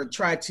it in or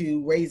try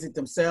to raise it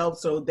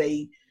themselves. So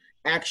they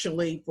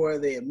actually, for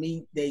their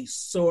meat, they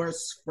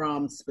source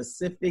from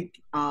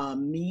specific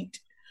meat.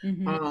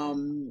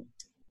 Mm-hmm.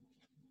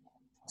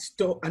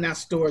 Not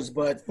stores,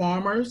 but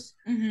farmers.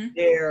 Mm-hmm.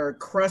 Their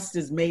crust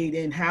is made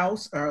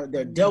in-house, or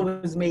their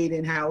dough is made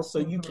in-house, so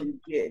you can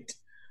get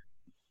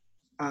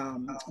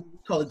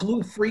call it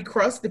gluten-free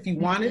crust if you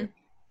want it,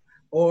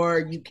 or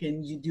you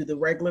do the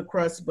regular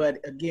crust. But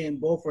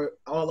again,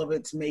 all of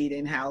it's made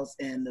in-house,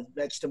 and the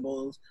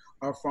vegetables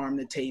are farm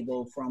to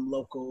table from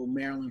local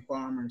Maryland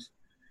farmers.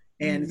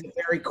 And it's a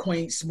very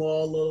quaint,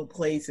 small little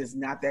place. It's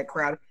not that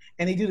crowded.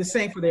 And they do the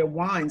same for their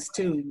wines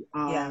too.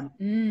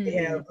 They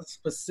have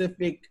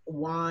specific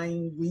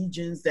wine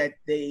regions that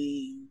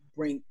they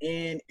bring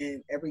in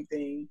and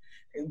everything.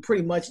 And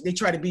pretty much they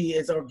try to be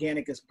as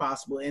organic as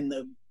possible. And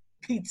the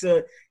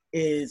pizza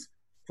is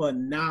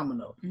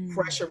phenomenal.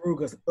 Fresh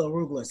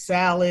arugula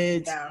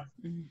salads. Yeah.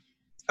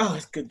 Oh,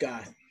 it's good,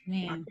 God.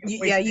 Man.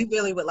 You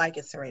really would like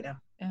it, Sarita.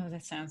 Oh,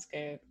 that sounds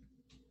good.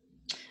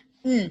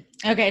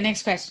 Okay,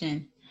 next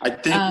question. I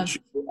think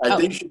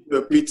you should do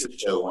a pizza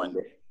show one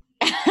day.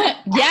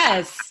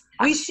 Yes,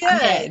 we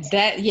should.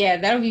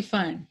 That'll be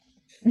fun.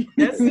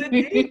 Yes,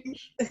 indeed.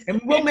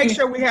 And we'll make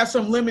sure we have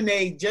some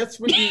lemonade just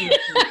for you.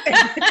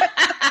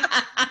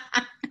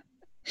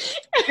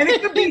 And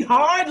it could be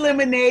hard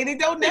lemonade.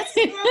 It don't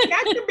necessarily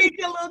have to be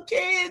your little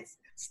kids.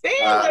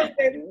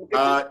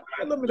 Hard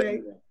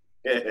lemonade.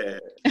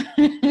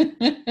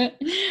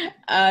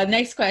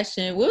 Next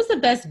question. What was the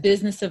best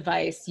business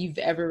advice you've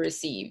ever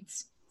received?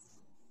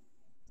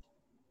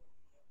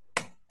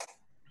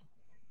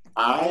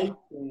 I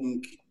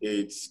think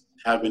it's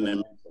having a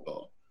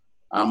mentor.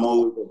 I'm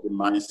always of the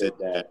mindset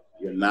that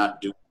you're not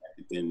doing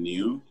anything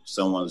new.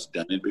 Someone's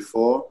done it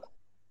before,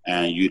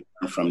 and you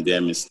learn from their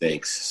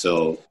mistakes.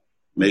 So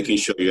making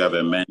sure you have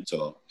a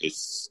mentor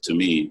is, to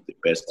me, the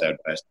best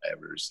advice I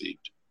ever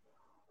received.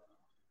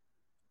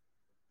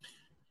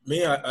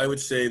 Me, I would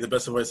say the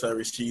best advice I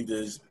received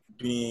is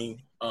being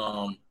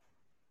what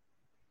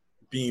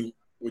do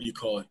you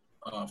call it,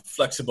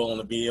 flexible,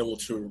 and to be able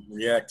to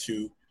react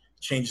to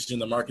changes in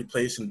the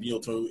marketplace and be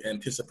able to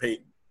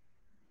anticipate,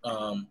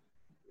 being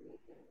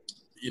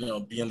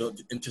able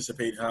to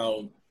anticipate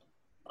how,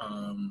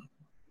 how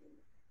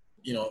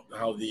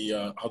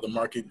the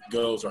market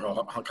goes, or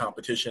how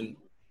competition,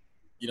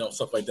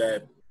 stuff like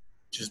that.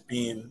 Just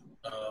being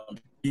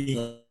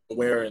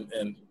aware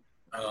and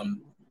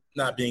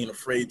not being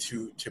afraid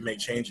to make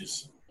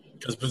changes,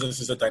 because business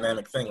is a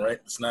dynamic thing,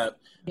 right? It's not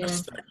a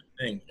static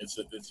thing.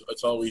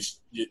 It's always,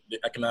 the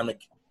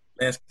economic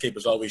landscape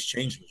is always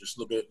changing. Just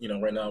look at,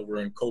 right now we're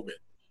in COVID.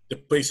 The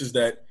places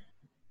that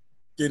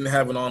didn't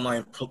have an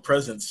online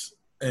presence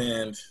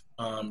and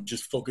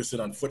just focused it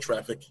on foot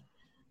traffic,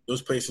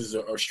 those places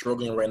are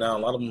struggling right now. A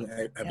lot of them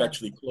have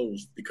actually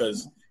closed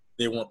because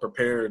they weren't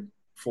prepared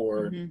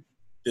for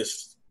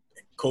this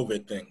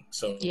COVID thing.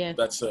 So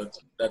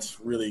that's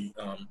really,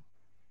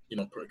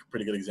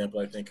 pretty good example,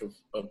 I think,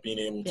 of being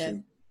able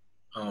to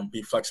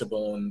be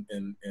flexible and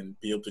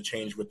be able to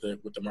change with the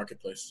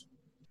marketplace.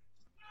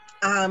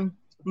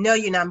 Know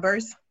your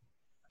numbers.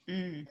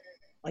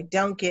 Like,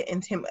 don't get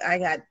I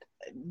got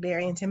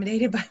very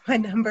intimidated by my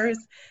numbers,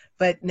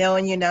 but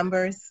knowing your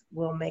numbers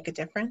will make a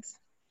difference.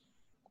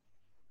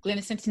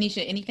 Glennis and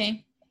Tanisha,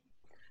 anything?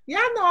 Yeah,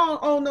 I know I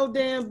don't own no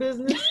damn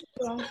business.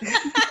 So.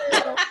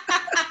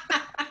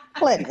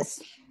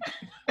 Glennis,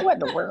 what in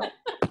the world?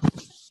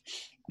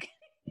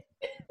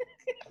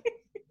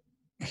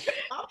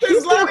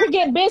 You still could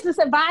get business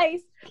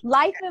advice,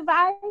 life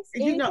advice,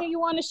 anything you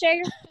want to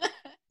share.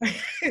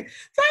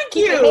 Thank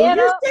you.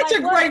 You're such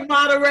a great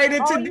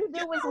moderator. All you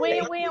do is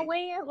win, win,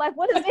 win. Like,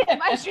 what is the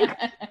advice you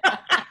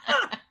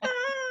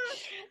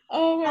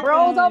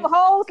Rolls over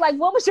holes. Like,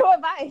 what was your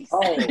advice?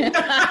 Really,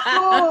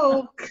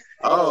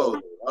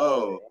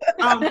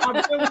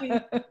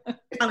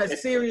 on a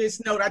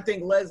serious note, I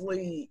think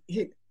Leslie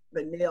hit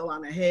the nail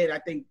on the head. I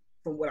think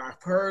from what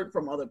I've heard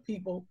from other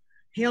people,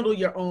 handle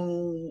your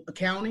own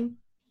accounting.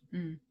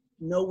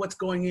 Know what's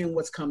going in,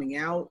 what's coming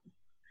out,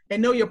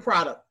 and know your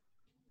product.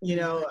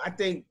 I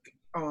think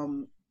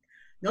know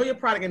your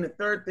product. And the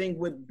third thing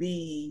would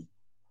be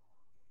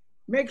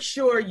make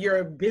sure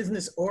you're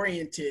business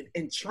oriented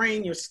and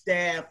train your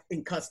staff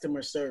in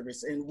customer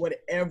service and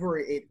whatever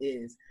it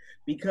is,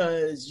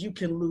 because you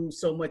can lose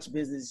so much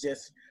business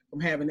just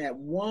from having that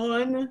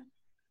one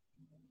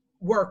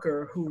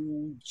worker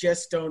who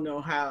just don't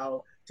know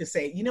how to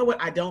say, you know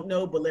what, I don't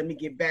know, but let me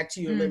get back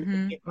to you. Let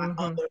me get my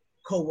other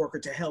coworker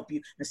to help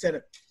you instead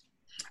of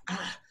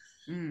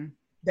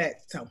that.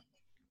 So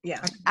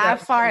yeah, I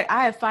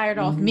have fired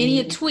off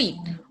many a tweet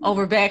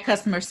over bad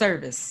customer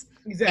service.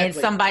 Exactly. And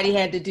somebody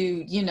had to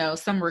do,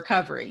 some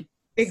recovery.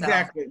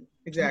 Exactly. So,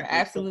 Exactly.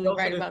 You're absolutely so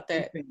right about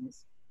that.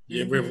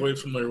 Yeah, we're very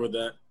familiar with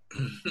that.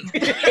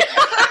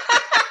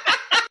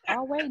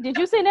 Oh, wait. Did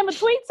you send him a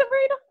tweet,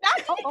 Sabrina?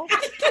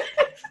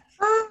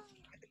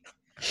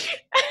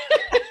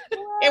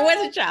 It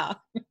wasn't y'all.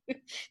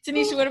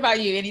 Tanisha, what about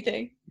you?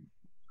 Anything?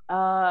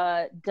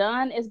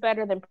 Done is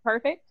better than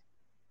perfect.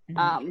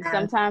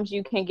 Sometimes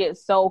you can get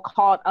so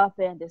caught up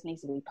in this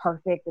needs to be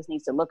perfect, this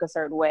needs to look a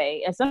certain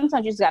way, and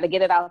sometimes you just got to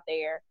get it out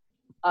there,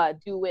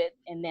 do it,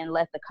 and then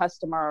let the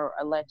customer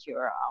or let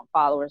your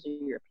followers or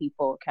your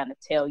people kind of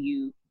tell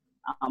you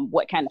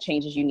what kind of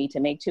changes you need to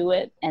make to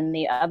it. And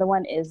the other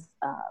one is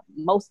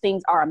most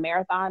things are a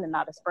marathon and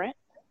not a sprint.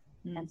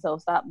 And so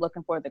stop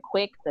looking for the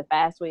quick, the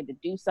fast way to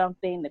do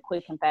something, the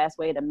quick and fast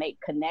way to make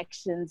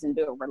connections and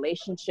build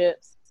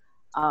relationships.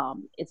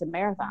 It's a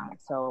marathon,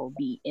 so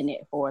be in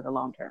it for the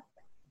long term.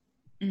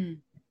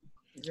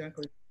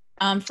 Exactly.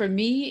 For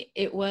me,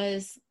 it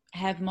was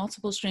have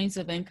multiple streams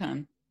of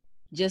income.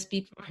 Just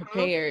be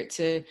prepared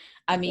to.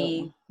 I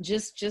mean,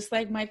 just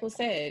like Michael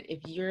said,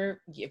 if your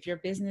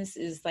business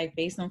is like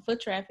based on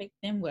foot traffic,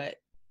 then what?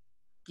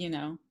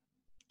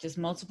 Just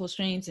multiple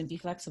streams and be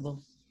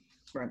flexible.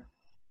 Right.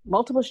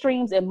 Multiple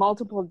streams and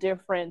multiple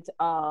different.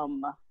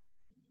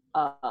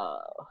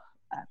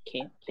 I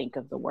can't think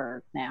of the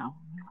word now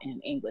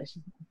in English.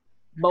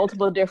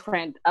 Multiple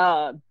different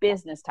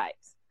business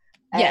types.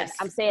 Yes.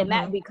 And I'm saying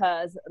that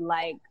because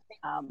I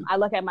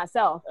look at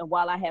myself, and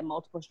while I had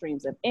multiple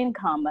streams of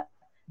income,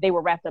 they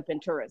were wrapped up in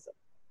tourism.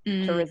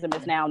 Tourism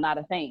is now not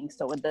a thing.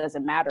 So it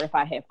doesn't matter if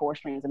I had 4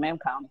 streams of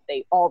income,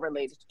 they all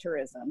related to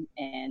tourism,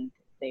 and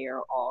they're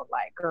all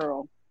like,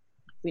 girl,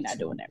 we're not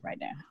doing that right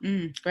now.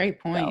 Great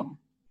point. So,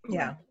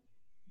 yeah.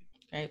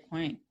 Great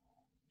point.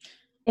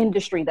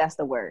 Industry, that's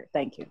the word.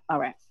 Thank you. All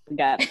right. We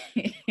got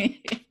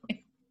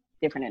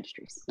different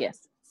industries.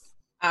 Yes.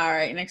 All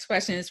right. Next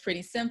question is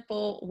pretty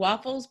simple.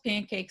 Waffles,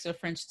 pancakes, or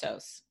French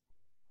toast?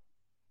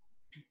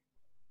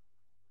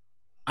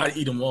 I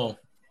eat them all.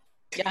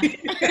 Yeah.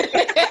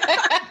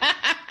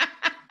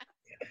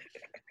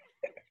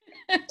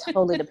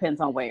 Totally depends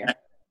on where.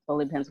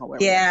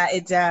 Yeah,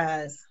 it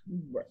does.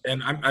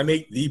 And I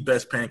make the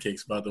best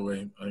pancakes, by the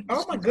way.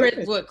 Oh my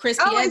goodness. What,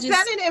 crispy edges? Is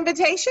that an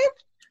invitation?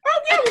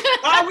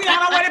 Oh, we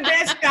all know where the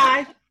best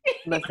guy.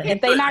 Listen,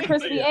 if they're not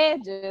crispy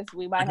edges,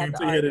 we might have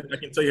to argue. I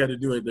can tell you how to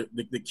do it.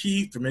 The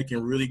key to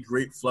making really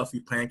great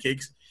fluffy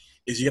pancakes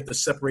is you have to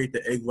separate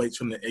the egg whites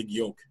from the egg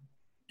yolk.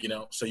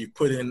 So you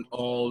put in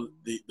all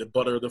the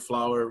butter, the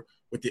flour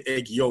with the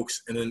egg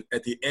yolks, and then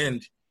at the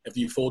end, if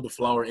you fold the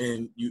flour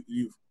in,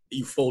 you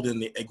fold in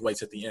the egg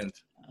whites at the end.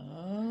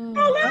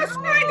 Oh, that's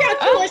right.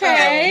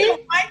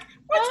 Okay. Like,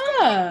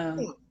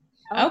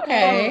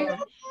 okay.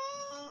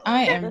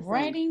 I am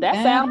writing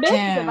that sound business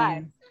down.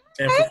 advice.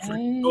 And for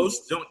French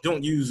toast,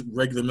 don't use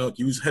regular milk.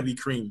 Use heavy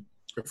cream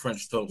for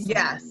French toast.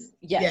 Yes.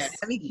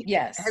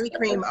 Heavy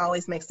cream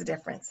always makes a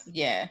difference.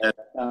 Yeah.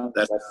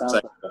 That's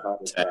like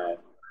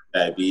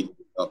diabetes,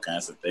 all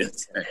kinds of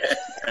things.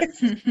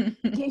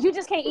 You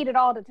just can't eat it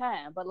all the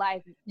time, but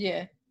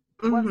yeah.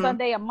 one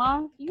Sunday a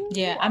month.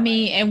 Yeah, I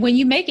mean, and when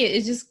you make it,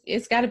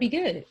 it's got to be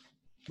good.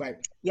 Right.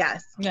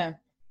 Yes. Yeah.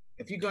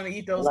 If you're gonna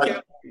eat those Like-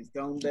 calories,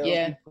 don't.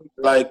 Yeah.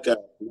 Like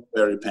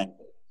blueberry pancakes.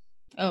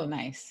 Oh,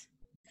 nice.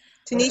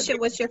 Tanisha,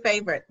 what's your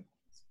favorite?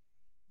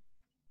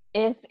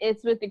 If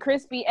it's with the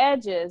crispy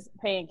edges,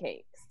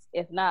 pancakes.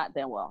 If not,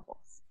 then waffles.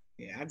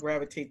 Yeah, I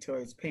gravitate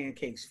towards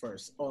pancakes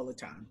first all the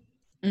time.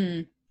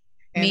 Mm.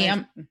 And Me,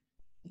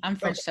 I'm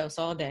French toast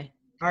all day.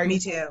 Are Me you?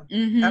 too.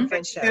 Mm-hmm. I'm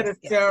French Instead toast.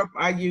 of syrup,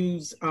 I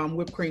use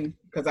whipped cream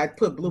because I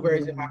put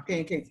blueberries in my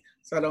pancakes,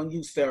 so I don't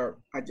use syrup.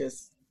 I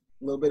just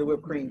a little bit of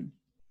whipped cream.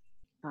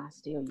 I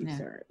still use Yeah.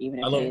 syrup,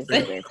 even I if love it is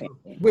syrup. blueberry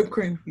pancakes. Whipped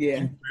cream,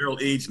 yeah. Barrel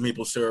aged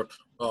maple syrup.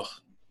 Oh,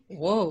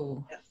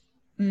 Whoa.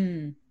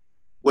 Mm.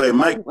 Wait,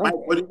 Mike,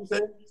 what did you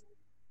say?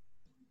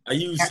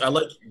 I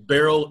like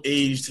barrel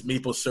aged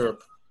maple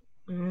syrup.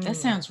 That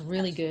sounds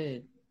really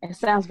good. It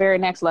sounds very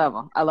next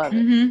level. I love it.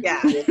 Mm-hmm.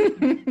 Yeah.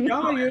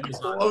 Oh, yeah.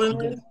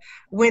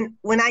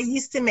 When I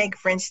used to make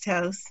French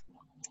toast,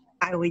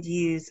 I would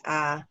use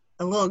a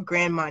little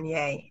Grand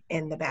Marnier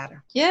in the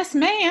batter. Yes,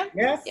 ma'am.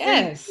 Yes.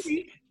 Yes.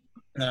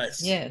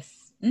 Nice.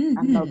 Yes. I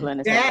know Mm-hmm. Glenn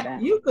is over That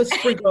that. you could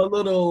sprinkle a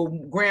little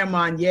Grand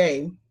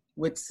Marnier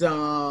with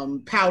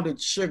some powdered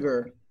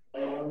sugar.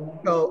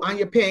 So on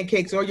your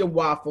pancakes or your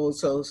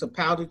waffles, so some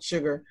powdered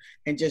sugar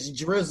and just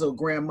drizzle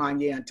Grand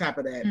Marnier on top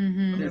of that.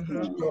 Mm-hmm. And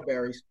some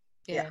strawberries.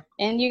 Yeah.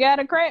 And you got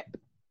a crepe.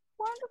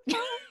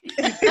 Wonderful.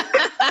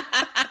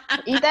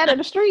 Eat that in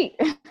the street.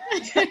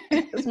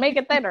 Just make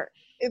it thinner.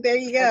 There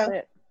you That's go.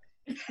 it.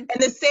 And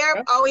the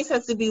syrup always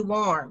has to be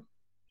warm.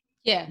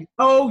 Yeah.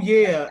 Oh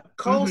yeah,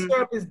 cold Mhm.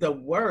 syrup is the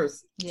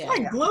worst. Yeah. It's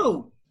like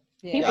glue.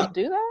 People Yeah.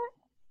 do that?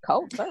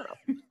 Cold syrup.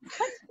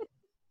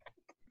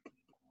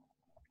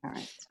 All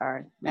right.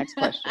 Sorry. Next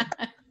question.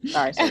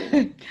 Sorry,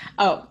 Serena.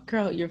 Oh,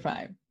 girl, you're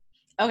fine.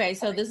 Okay,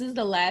 so this is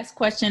the last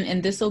question,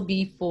 and this will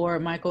be for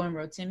Michael and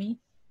Rotimi.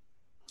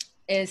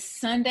 It's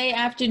Sunday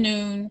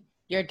afternoon.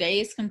 Your day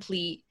is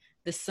complete.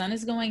 The sun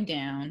is going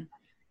down.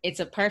 It's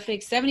a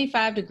perfect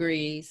 75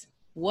 degrees.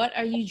 What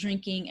are you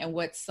drinking, and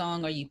what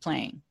song are you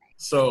playing?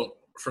 So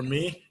for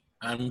me,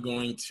 I'm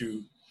going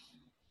to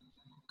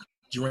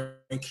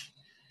drink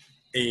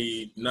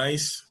a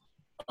nice,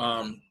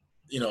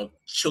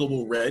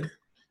 chillable red.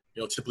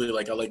 Typically,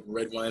 like I like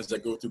red wines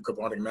that go through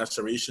carbonic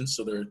maceration,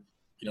 so they're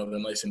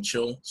nice and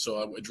chill. So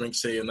I would drink,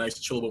 say, a nice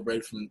chillable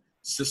red from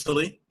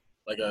Sicily,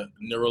 like a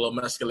Nerolo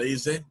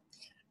Mescalese,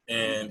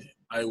 and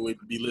I would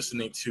be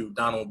listening to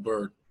Donald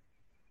Byrd.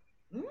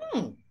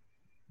 Mm.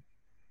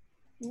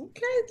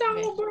 Okay,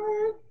 Donald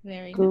Byrd.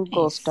 Very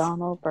Google's nice.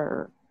 Donald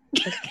Byrd.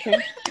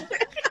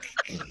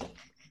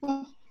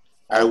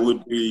 I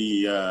would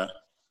be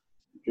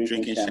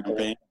drinking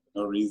champagne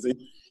for no reason.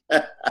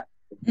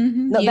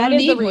 Mm-hmm. No, You that don't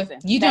is the need one. reason.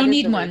 You That don't is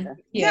need the one. reason.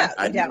 Yeah.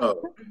 I Yeah.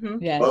 know.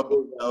 Mhm. Yeah.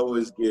 Bubbles are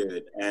always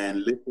good.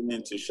 And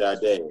listening to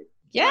Sade,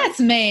 Yes,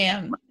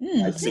 ma'am. my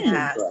Mhm. secret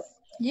Yes. crush,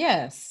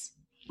 Yes.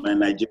 my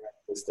Nigerian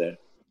sister.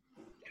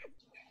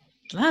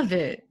 Love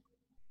it.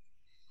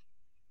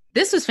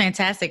 This was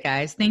fantastic,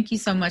 guys. Thank you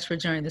so much for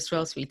joining the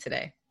Swirl Suite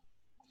today.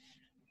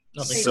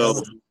 No, thank So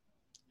you.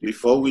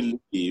 before we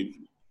leave,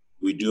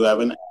 we do have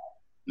an app.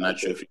 Not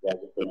sure if you guys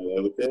are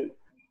familiar with it.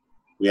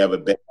 We have a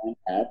Bed-Vyne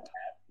app.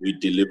 We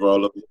deliver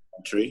all over the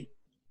country.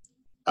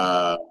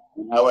 Our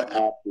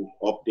app, we've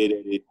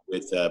updated it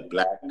with a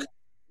black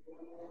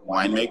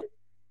winemaker,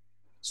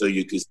 so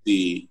you can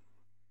see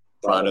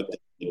product that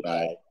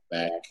by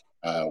black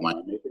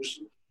winemakers.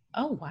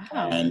 Oh, wow.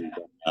 And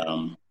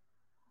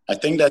I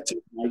think that's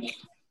it, Mike.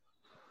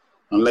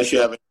 Unless you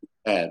have anything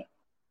to add.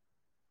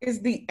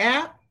 Is the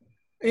app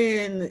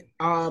in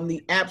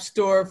the App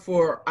Store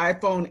for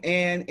iPhone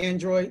and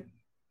Android?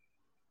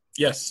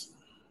 Yes.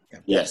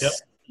 Yes. Yep.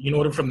 You can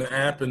order from the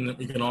app, and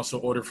you can also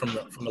order from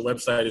the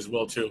website as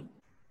well too.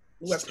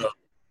 So,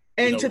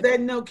 And to that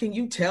note, can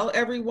you tell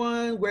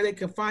everyone where they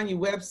can find your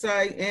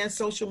website and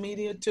social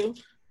media too?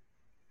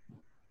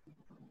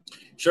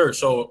 sure.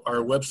 So our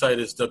website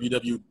is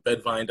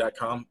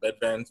www.bedvyne.com.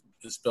 Bed-Vyne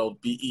is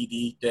spelled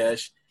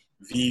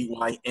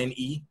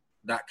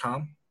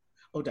BED-VYNE.com.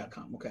 Oh,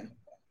 .com. Okay.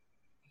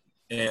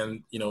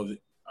 And you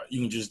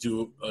can just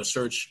do a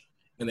search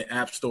in the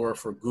App Store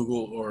for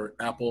Google or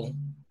Apple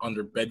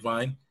under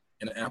Bed-Vyne,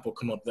 and the app will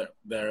come up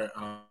there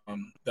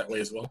that way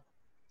as well.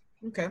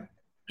 Okay.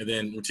 And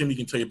then Rotimi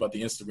can tell you about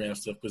the Instagram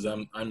stuff, because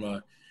I'm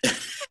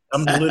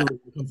literally when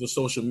it comes to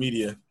social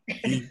media.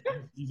 He's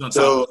on top.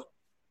 So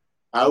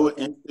our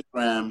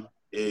Instagram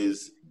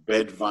is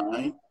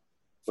Bed-Vyne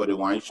for the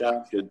wine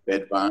shop, just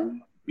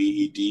Bed-Vyne,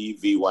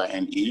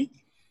 BEDVYNE.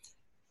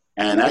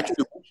 And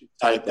actually, once you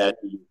type that,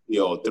 you see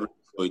all three.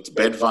 So it's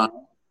Bed-Vyne.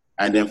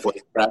 And then for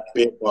the craft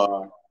beer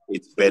bar,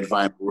 it's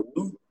Bed-Vyne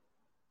Brew,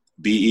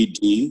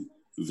 BEDVYNE,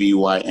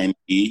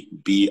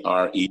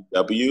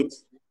 BREW.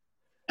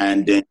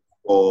 And then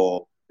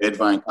for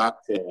Bed-Vyne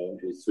Cocktail,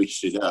 we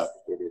switched it up.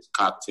 It is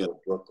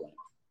Cocktail Brooklyn.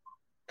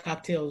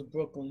 Cocktails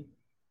Brooklyn.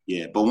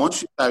 Yeah, but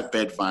once you type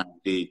Bed-Vyne,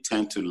 they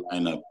tend to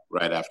line up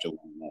right after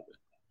one another.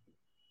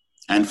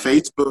 And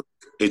Facebook,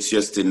 it's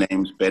just the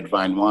names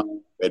Bed-Vyne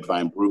 1,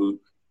 Bed-Vyne Brew,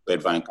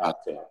 Bed-Vyne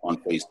Cocktail on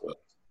Facebook.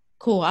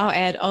 Cool. I'll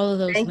add all of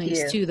those Thank links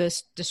you. to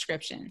this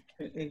description.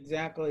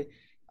 Exactly.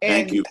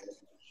 Thank And you.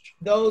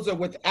 those are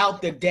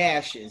without the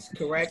dashes,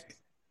 correct?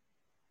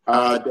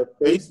 The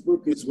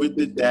Facebook is with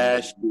the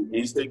dash. The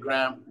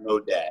Instagram, no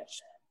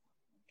dash.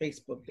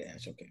 Facebook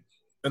dash. Okay.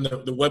 And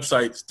the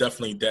website's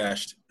definitely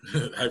dashed,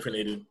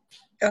 hyphenated.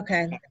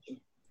 Okay.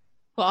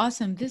 Well,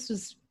 awesome. This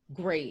was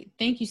great.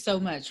 Thank you so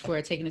much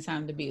for taking the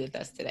time to be with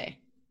us today.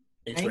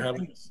 Thanks for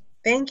having us.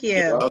 Thank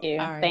you. Thank you.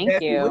 All right.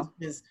 Thank you.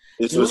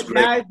 This was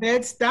great.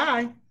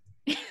 Bed-Stuy.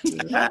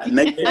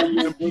 Next time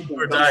you're in Brooklyn,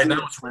 Or die,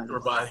 now it's or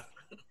bye.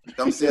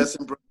 come see us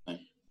in Brooklyn.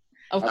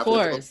 Of After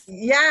course.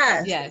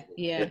 Yes.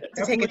 Yeah.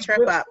 To take a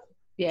trip up.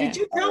 Yeah. Did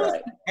you tell us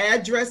Alright. the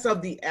address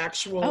of the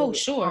actual? Oh,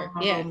 sure.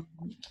 Yeah.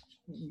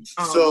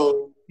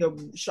 So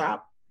the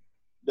shop.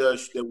 the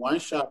one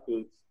shop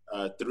is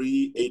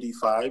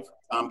 385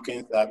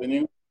 Tompkins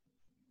Avenue.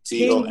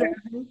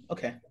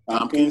 Okay.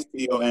 Tompkins,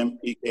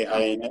 Tompkins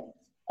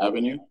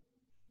Avenue,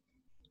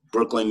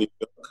 Brooklyn, New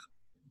York,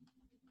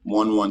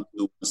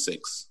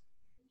 11216.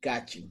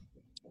 Got you.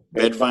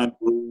 Bed-Vyne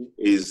Brew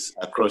is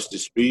across the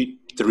street,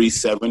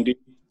 370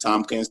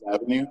 Tompkins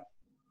Avenue,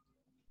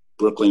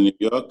 Brooklyn, New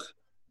York,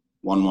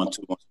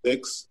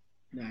 11216.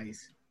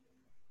 Nice.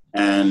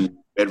 And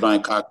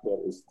Bed-Vyne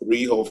Cocktail is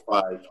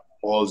 305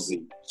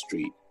 Halsey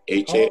Street,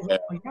 Halsey,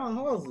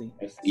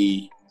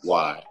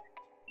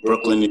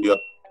 Brooklyn, New York,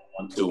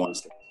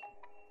 1216.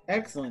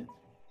 Excellent.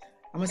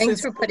 I'm gonna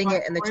Thanks send for putting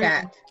it in the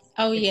chat.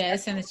 Oh, yeah.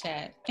 It's in the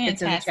chat. Fantastic.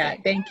 It's in the chat.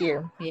 Thank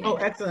you. Yeah. Oh,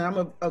 excellent. I'm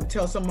gonna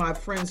tell some of my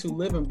friends who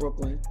live in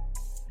Brooklyn,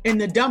 in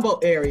the Dumbo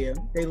area.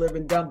 They live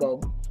in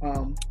Dumbo.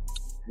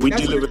 We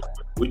That's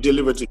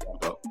deliver to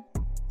Dumbo.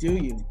 Do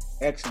you?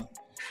 Excellent.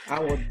 I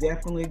will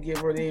definitely give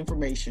her the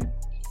information.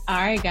 All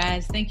right,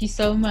 guys. Thank you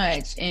so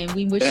much. And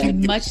we wish you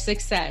Thank you. much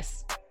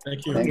success.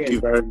 Thank you. Thank you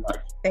very much.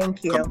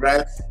 Thank you.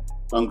 Congrats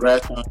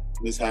on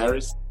Ms.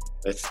 Harris.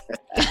 That's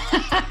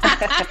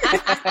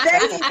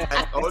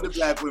all the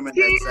black women.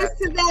 Cheers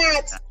to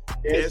that.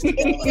 Yes,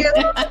 Thank you.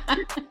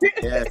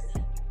 yes.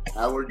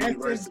 Our Yes,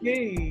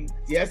 university. indeed.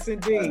 Yes,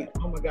 indeed.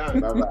 Oh my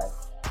God. Bye bye.